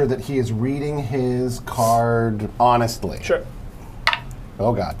make sure that he is reading his card honestly. Sure.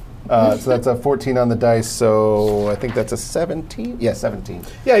 Oh, God. So that's a 14 on the dice, so I think that's a 17? Yeah, 17.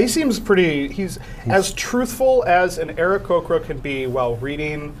 Yeah, he seems pretty. He's as truthful as an Aarakocra can be while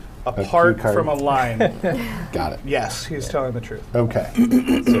reading a part cue card. from a line. Got it. Yes, he's telling the truth. Okay.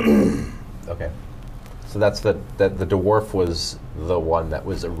 Okay. So that's the dwarf was the one that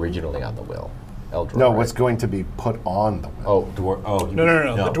was originally on the will. Eldror, No, right? what's going to be put on the will. Oh, dwarf. Oh,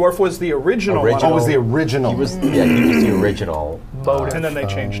 No. The dwarf was the original one. Oh, was the original. He was the original. Motive. And then they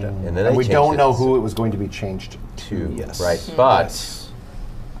changed it. And then And they we changed don't it know who it was going to be changed to. Yes. Right. But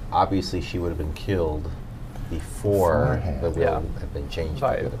obviously she would have been killed before Beforehand. the will Yeah. had been changed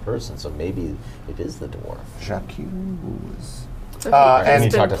Right. to the other person. So maybe it is the dwarf. Jacques. So and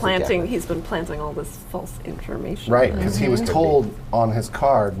he's you been talk to planting. Fleet He's been planting all this false information. Right, because he was told on his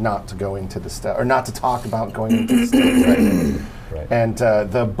card not to go into the study, or not to talk about going into the study. Right. And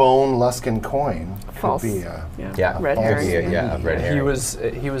the bone Luskin coin False. could be Red herring. Red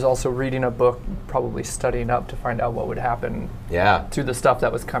herring. He was also reading a book, probably studying up to find out what would happen to the stuff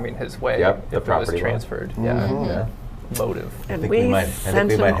that was coming his way Yep, if it was transferred. Yeah. Motive. And I think we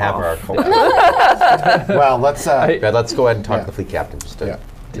might have our Well, let's go ahead and talk to the fleet captain just to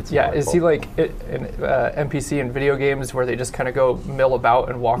get some more is info. he like an NPC in video games where they just kind of go mill about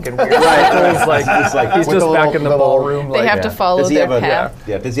and walk in weird Right. circles? He's just back in the ballroom. They have to follow their path.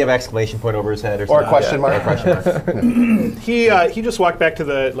 Does he have exclamation point over his head or or something? a question mark? Or a question mark. He just walked back to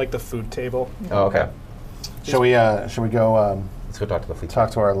the food table. Oh, okay. Shall we go Let's go talk to the fleet.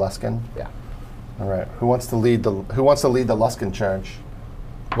 talk to our Luskin? Yeah. All right. Who wants to lead the Luskin charge?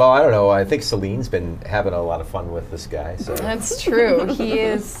 Well, I don't know. I think Celine's been having a lot of fun with this guy. So That's true. He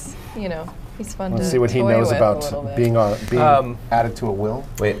is, he's fun Let's to see what he toy knows with a little about bit. being added to a will.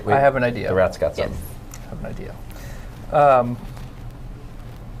 wait. I have an idea. The rat's got something. I have an idea.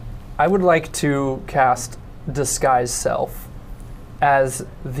 I would like to cast Disguise Self as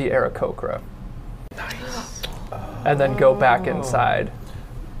the Aarakocra. Nice. And then go back inside.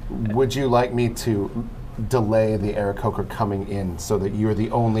 Would you like me to delay the Aarakocra coming in so that you're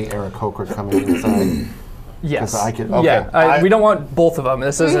the only Aarakocra coming inside? Yes. 'Cause I could- Yeah. okay. We don't want both of them.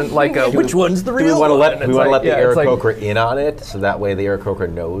 This isn't like a which one's the Do we real want to one? let It's the it's like- Aarakocra in on it so that way the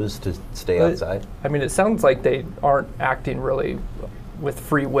Aarakocra knows to stay outside? I mean, it sounds like they aren't acting really with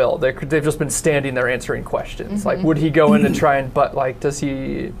free will. They've just been standing there answering questions. Like, would he go in and try and,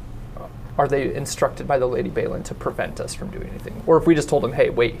 are they instructed by the Lady Balin to prevent us from doing anything? Or if we just told him, hey,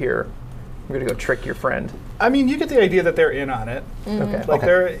 wait here, I'm going to go trick your friend. I mean, you get the idea that they're in on it. Okay. Like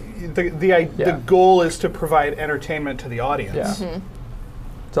the goal is to provide entertainment to the audience. Yeah.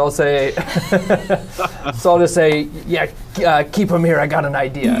 So I'll say, I'll just say, keep him here. I got an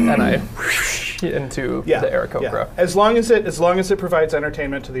idea, and I into the Aarakocra. Yeah. As long as it provides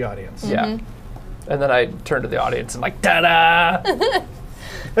entertainment to the audience. Yeah. And then I turn to the audience and like, ta-da!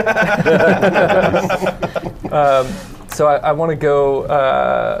 So I want to go.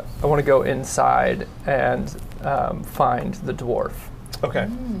 I want to go inside and find the dwarf. Okay.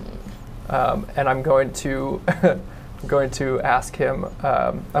 And I'm going to ask him.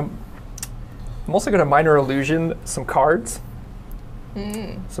 I'm also going to minor illusion some cards,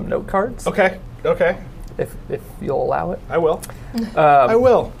 some note cards. Okay. If you'll allow it. I will. I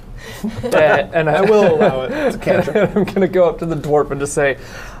will. And I will allow it. It's a cantrip. I'm going to go up to the dwarf and just say,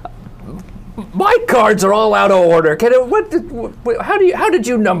 my cards are all out of order. How did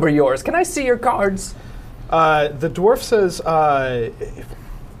you number yours? Can I see your cards? The dwarf says,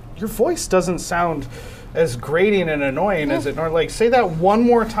 your voice doesn't sound as grating and annoying as it normally. Like, say that one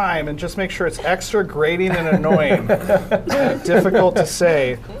more time and just make sure it's extra grating and annoying. Difficult to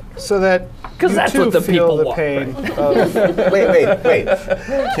say, so that you that's too what the feel people the want, pain. Of Wait.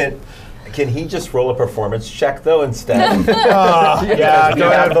 Can he just roll a performance check though instead? go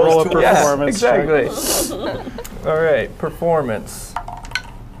ahead, roll a performance check. Exactly. All right, performance.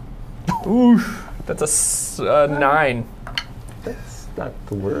 Oof, that's a 9. That's not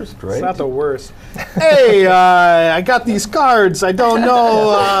the worst, right? It's not the worst. Hey, I got these cards. I don't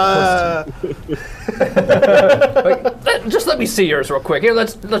know. Just let me see yours real quick. Here,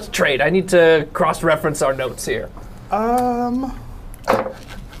 let's trade. I need to cross-reference our notes here.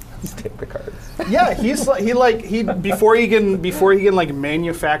 Just take the cards. Yeah, before he can like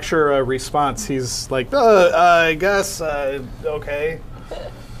manufacture a response, he's like, I guess, okay.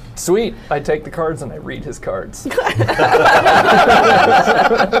 Sweet. I take the cards and I read his cards.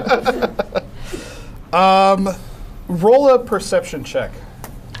 Roll a perception check.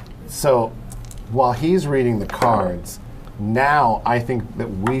 So, while he's reading the cards, now I think that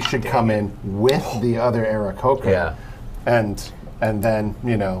we should come in with the other Aarakocra. Yeah. And then,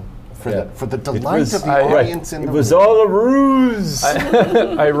 for the delight of the audience in the It was room. all a ruse.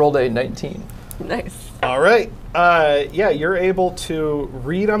 I rolled a 19. Nice. All right. You're able to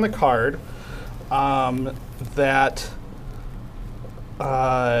read on the card that.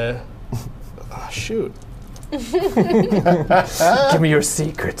 Shoot. Give me your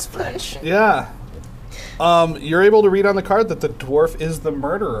secrets, Fletch. Yeah. You're able to read on the card that the dwarf is the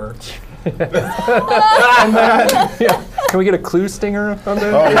murderer. Can we get a clue stinger on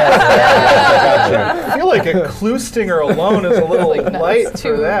there? Oh, yeah. I feel like a clue stinger alone is a little light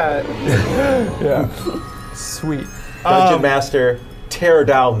for that. Yeah. Sweet. Dungeon Master, tear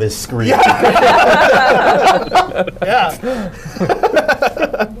down this screen. Yeah.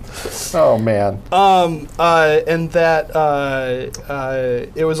 Oh, man. And that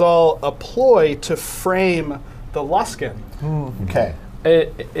it was all a ploy to frame the Luskin. Okay.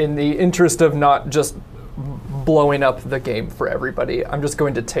 In the interest of not just blowing up the game for everybody. I'm just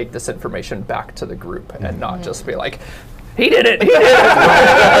going to take this information back to the group and not just be like, he did it. He did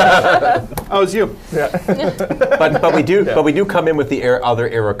it. Oh, it's you. Yeah. But we do come in with the other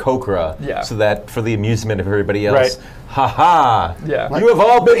Aarakocra, so that for the amusement of everybody else, ha! Yeah. You have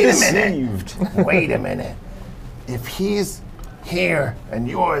all been deceived. Wait a minute. If he's here and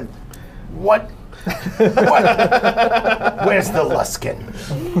you're what? Where's the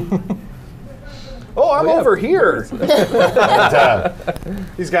Luskin? Oh, I'm over here.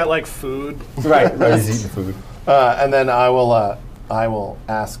 He's got like food. Right. He's eating food. And then I will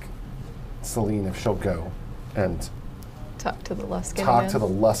ask Celine if she'll go and Talk to the Luskin. talk again. to the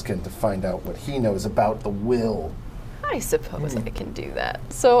Luskin to find out what he knows about the will. I suppose I can do that.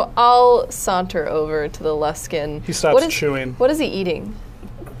 So I'll saunter over to the Luskin. He stops chewing. What is he eating?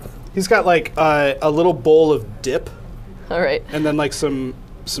 He's got like a little bowl of dip, All right. and then like some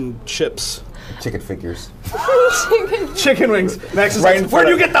chips. Chicken figures. Chicken wings. Max is like, where'd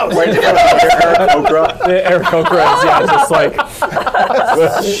you get those? Right in front of Aarakocra. The Aarakocra is just like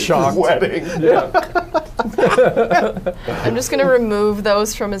shocked. Wedding. Yeah. I'm just going to remove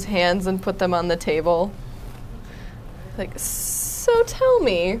those from his hands and put them on the table. Like, so tell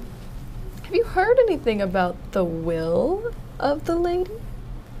me, have you heard anything about the will of the lady?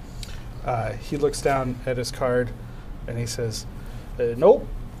 He looks down at his card, and he says, "Nope."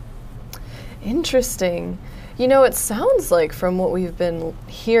 Interesting. You know, it sounds like from what we've been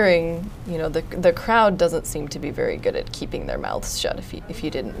hearing, you know, the crowd doesn't seem to be very good at keeping their mouths shut, if you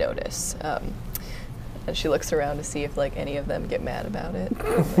didn't notice. And she looks around to see if, like, any of them get mad about it.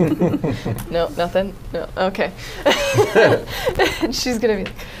 No, nothing? No, okay. And she's going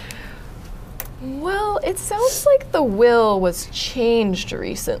to be like, well, it sounds like the will was changed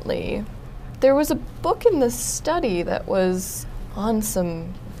recently. There was a book in the study that was on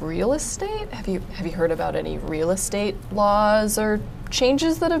some real estate. Have you heard about any real estate laws or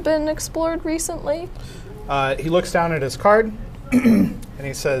changes that have been explored recently? He looks down at his card, and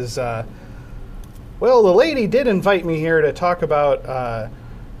he says, well, the lady did invite me here to talk about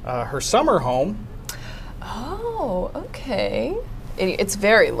her summer home. Oh, okay. It's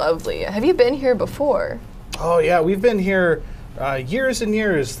very lovely. Have you been here before? Oh, yeah, we've been here years and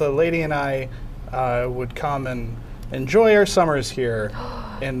years. The lady and I would come and enjoy our summers here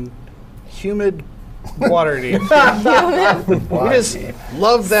in humid Waterdeep. We just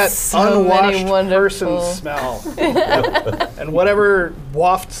love that So many unwashed person wonderful- smell. And whatever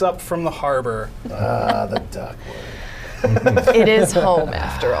wafts up from the harbor. The duck. It is home,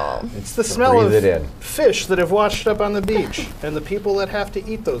 after all. It's the smell of breathe it in. fish that have washed up on the beach and the people that have to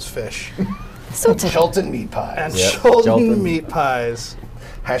eat those fish. So Chulton meat pies. And Yep, Chulton Chulton. meat pies.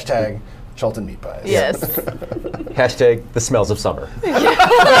 Hashtag Chulton meat pies. yes. Hashtag the smells of summer.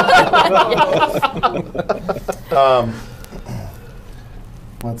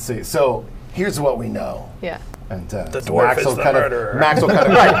 Let's see. So here's what we know. Yeah. And The so dwarf Max is will the kind of- murderer. Max will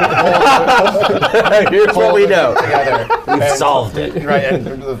kind of Here's what we know. together. We've And- solved it. Right,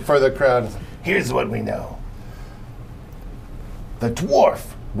 and for the crowd, here's what we know. The dwarf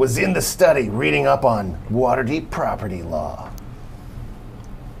was in the study reading up on Waterdeep property law.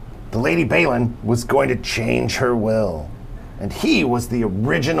 The Lady Balin was going to change her will, and he was the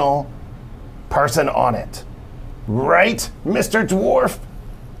original person on it. Right, Mr. Dwarf?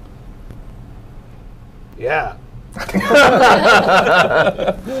 Yeah.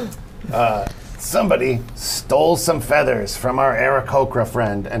 Somebody stole some feathers from our Aarakocra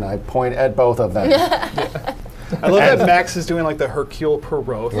friend, and I point at both of them. I love that Max is doing like the Hercule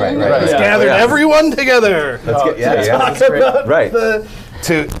Poirot. Right, thing. right. He's Yeah. gathered Yeah. everyone together. Let's get, yeah, yeah. Talk about Right.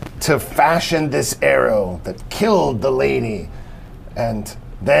 to fashion this arrow that killed the lady. And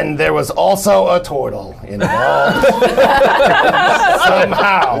then there was also a turtle involved.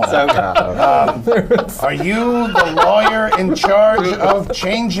 Somehow. Are you the lawyer in charge of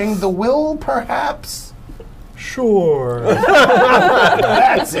changing the will, perhaps? Sure.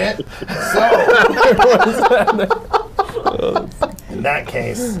 That's it. So, in that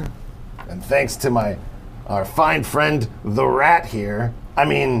case, and thanks to our fine friend, the rat here,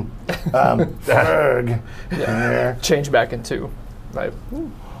 Ferg here. Change back into. Right.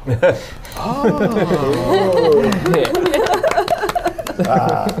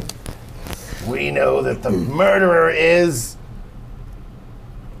 We know that the murderer is.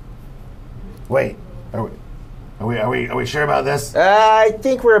 Wait, are we sure about this? I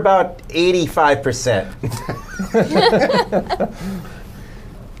think we're about 85%.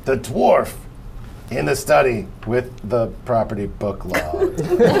 The dwarf in the study with the property book law. I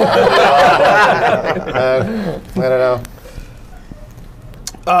don't know.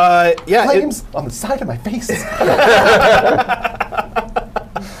 Yeah. Flames on the side of my face.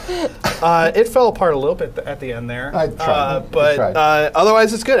 It fell apart a little bit at the end there. I tried. But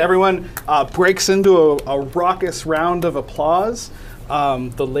otherwise, it's good. Everyone breaks into a raucous round of applause.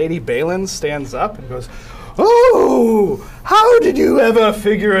 The Lady Balin stands up and goes, "Oh, how did you ever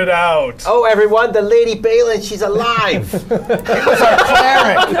figure it out?" Oh, everyone, the Lady Balin, she's alive. It was our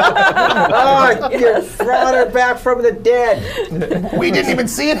cleric. Oh, you brought her back from the dead. We didn't even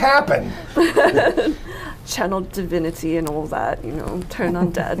see it happen. Channeled divinity and all that, turn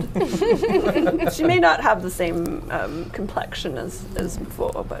undead. She may not have the same complexition as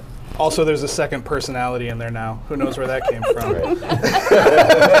before, but... Also, there's a second personality in there now. Who knows where that came from?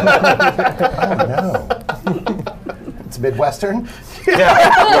 Oh, no. It's Midwestern?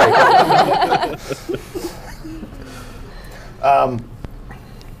 Yeah, right.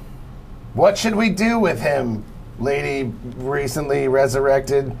 What should we do with him, Lady recently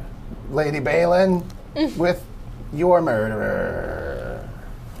resurrected Lady Balin? With your murderer.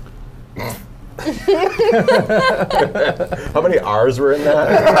 How many R's were in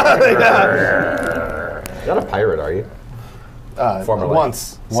that? You're not a pirate, are you? Formerly.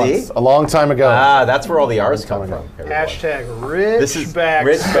 Once. See? A long time ago. Ah, that's where all the R's come from. Hashtag rich This is backstory.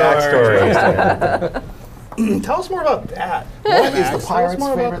 rich backstory. Tell us more about that. What is Max? the Tell us pirate's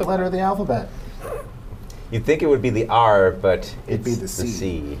more about favorite letter of the alphabet? You'd think it would be the R, but It'd be it's the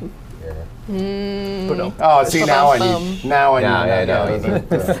C. Ba-dum. Oh, see, now I need. Now I Yeah, need. I know.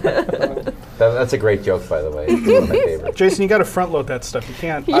 That's a great joke, by the way. It's one of my favorites. Jason, you got to front load that stuff. You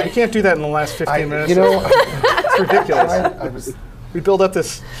can't do that in the last 15 minutes. You know, It's ridiculous. I was. We build up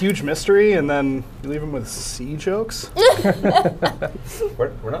this huge mystery, and then you leave them with C jokes.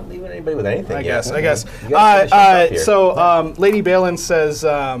 We're not leaving anybody with anything I yet. guess. You gotta finish this up here. So, Lady Balin says,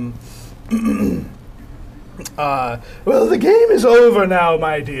 "Well, the game is over now,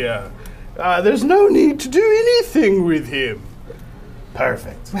 my dear. There's no need to do anything with him."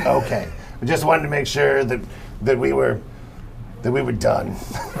 Perfect. Okay. I just wanted to make sure that we were done.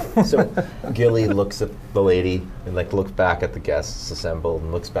 So Gilly looks at the lady and looks back at the guests assembled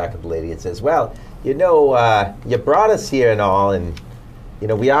and looks back at the lady and says, "Well, you brought us here and all, and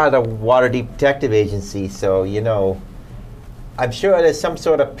we are the Waterdeep Detective Agency, so I'm sure there's some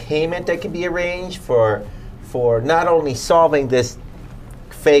sort of payment that can be arranged for not only solving this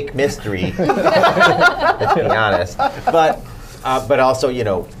fake mystery, let's be honest, but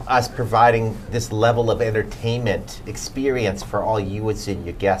also, us providing this level of entertainment experience for all you and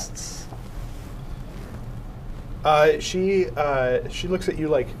your guests." She looks at you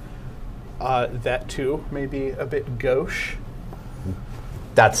like that too, maybe a bit gauche.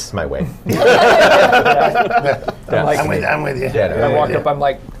 That's my way. I'm with you. I walk up, I'm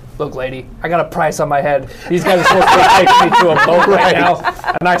like, "Look, lady, I got a price on my head. These guys are supposed to take me to a boat right now,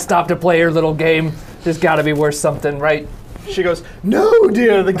 and I stopped to play your little game. There's got to be worth something, right?" She goes, "No,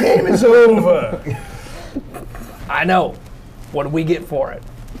 dear, the game is over." I know. What do we get for it?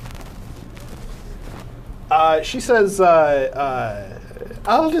 She says,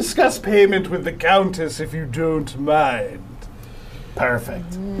 "I'll discuss payment with the Countess if you don't mind."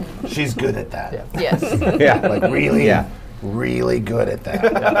 Perfect. She's good at that. Yes. Yeah. Really good at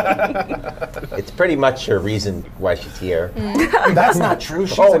that. It's pretty much her reason why she's here. That's not true.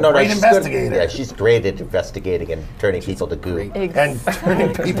 She's a great she's investigator. Good. Yeah, she's great at investigating and turning people to goo. And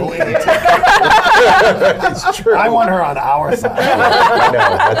turning people into. It's true. I want her on our side. I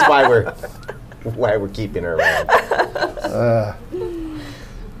know. That's why we're keeping her around.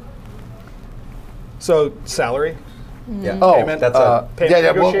 So, salary? Yeah. Oh, Payment? That's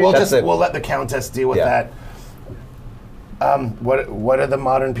Payment we'll negotiation? we'll let the Countess deal with Yeah. that. What do the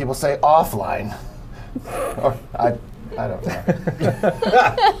modern people say? Offline. Or I don't know.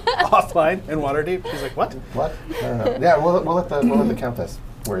 Offline in Waterdeep? She's like, "What?" What? I don't know. Yeah, we'll let the Countess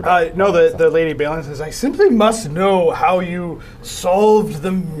worry about it. No, the Lady Balin says, "I simply must know how you solved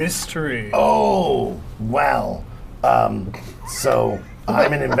the mystery." Oh, well. So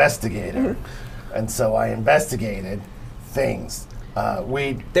I'm an investigator, and so I investigated things.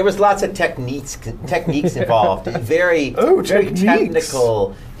 There was lots of techniques involved. Very techniques.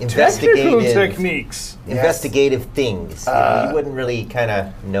 technical, investigative things. You wouldn't really kind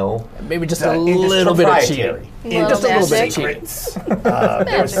of know. Maybe just a little bit of proprietary. cheating. Just a little bit of cheating. Secrets.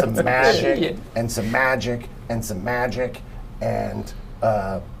 There was some magic and some magic and some magic, and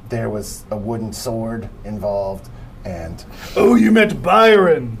there was a wooden sword involved. And Oh, you met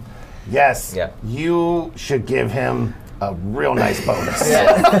Byron. yes, Yeah. you should give him a real nice bonus.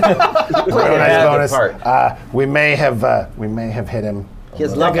 Yeah. Real nice Yeah, bonus. good part. We may have hit him He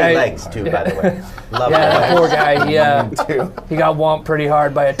has lovely legs, too, by the way. Lovely that poor guy. too. He got whomped pretty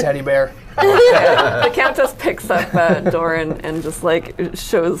hard by a teddy bear. The Countess picks up Doran and just like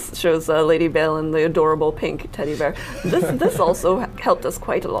shows Lady Balin the adorable pink teddy bear. This also helped us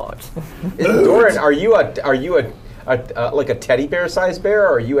quite a lot. Doran, are you like a teddy bear sized bear,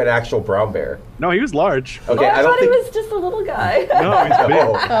 or are you an actual brown bear? No, he was large. Okay, I thought he was just a little guy. No, he's big.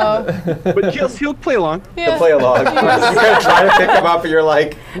 Oh. But he'll play along. He'll play along. You're trying to pick him up, and you're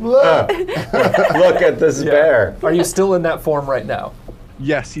like, look at this bear. Are you still in that form right now?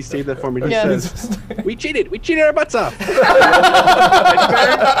 Yes, he saved that for me. He Yes. says, we cheated our butts off.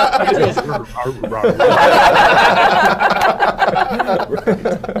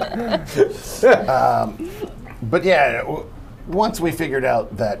 But yeah, once we figured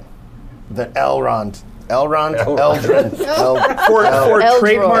out that Eldrin, For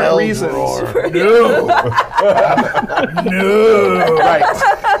trademark reasons. No, right.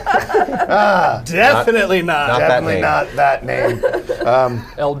 Definitely not. Definitely not that name.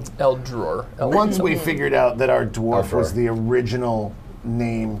 Eldror. Once we figured out that our dwarf was the original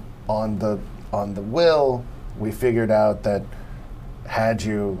name on the will, we figured out that had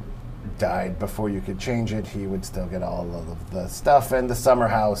you died before you could change it, he would still get all of the stuff and the summer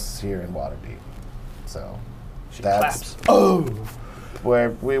house here in Waterdeep. So that's where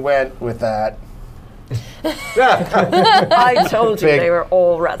we went with that. I told you they were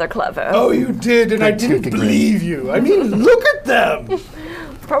all rather clever. Oh, you did, and I didn't believe you. I mean, look at them.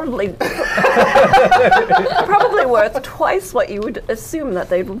 Probably worth twice what you would assume that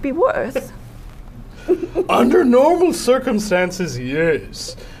they would be worth. Under normal circumstances,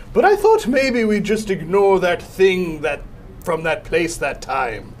 yes. But I thought maybe we'd just ignore that thing from that place that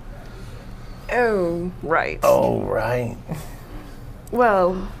time. Oh, right. Oh, right.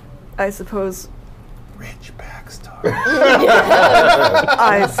 Well, I suppose. Rich backstory.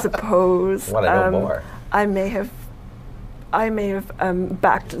 I suppose. Want to know more? I may have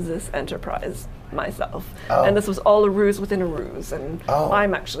backed this enterprise myself, and this was all a ruse within a ruse, and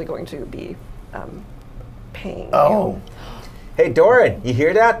I'm actually going to be paying you. Hey, Doran, you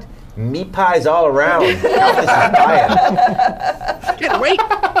hear that? Meat pies all around. Can't wait.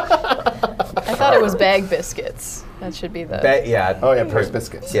 I thought it was bag biscuits. That should be the Purse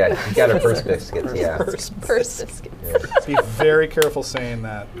biscuits. Yeah, you got a purse biscuits. Yeah. purse biscuits. Be very careful saying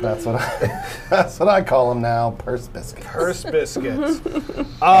that. That's what I call them now. Purse biscuits. Purse biscuits.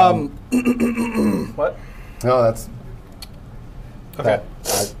 What? No, that's Okay.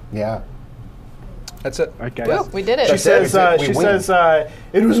 yeah. That's it. All right, guys. Well, we did it. She says, it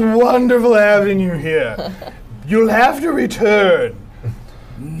was wonderful having you here. You'll have to return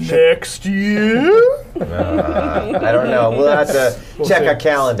next year. I don't know. We'll have to check our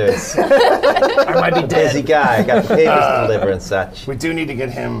calendars. I might be dead. Busy guy. I got papers to deliver and such. We do need to get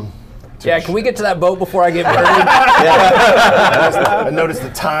him. Yeah, can we get to that boat before I get buried? I noticed the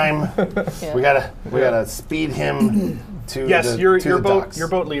time. Yeah. We gotta speed him to Yes, the, your to the boat docks. Your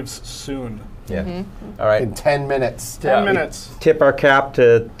boat leaves soon. Yeah. All right. In 10 minutes. 10 minutes. Tip our cap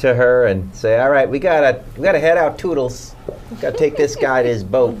to her and say, all right, we gotta head out, Toodles. Gotta take this guy to his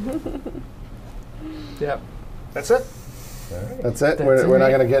boat. Yeah. That's it. That's it. We're not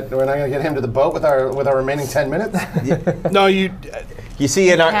gonna get him to the boat with our remaining 10 minutes. No, you. You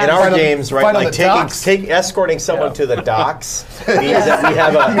see, in our on- games, right, fight on like the docks. escorting someone to the docks means that we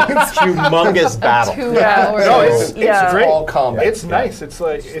have a humongous battle. 2 hours. No, it's great. All combat. It's nice. It's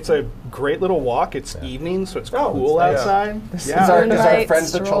a great little walk. It's evening, so it's cool nice. outside. Is our Moonlight friend the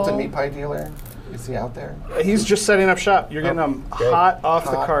stroll. Chilton meat pie dealer? Is he out there? He's just setting up shop. You're getting them hot off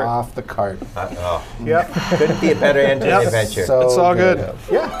the cart. Off the cart. Yep. Couldn't be a better end to the adventure. So It's all good.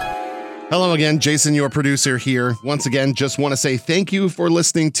 Yeah. Hello again, Jason, your producer here. Once again, just want to say thank you for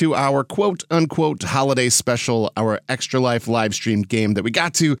listening to our quote-unquote holiday special, our Extra Life live stream game that we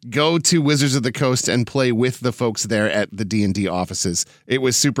got to go to Wizards of the Coast and play with the folks there at the D&D offices. It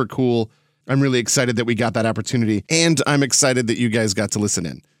was super cool. I'm really excited that we got that opportunity, and I'm excited that you guys got to listen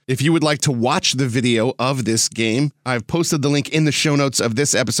in. If you would like to watch the video of this game, I've posted the link in the show notes of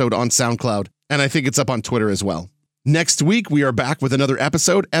this episode on SoundCloud, and I think it's up on Twitter as well. Next week, we are back with another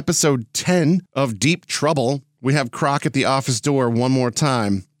episode 10 of Deep Trouble. We have Croc at the office door one more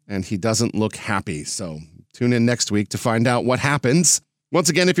time, and he doesn't look happy. So tune in next week to find out what happens. Once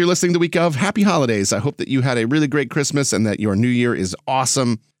again, if you're listening the week of, happy holidays. I hope that you had a really great Christmas and that your new year is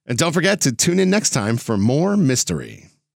awesome. And don't forget to tune in next time for more mystery.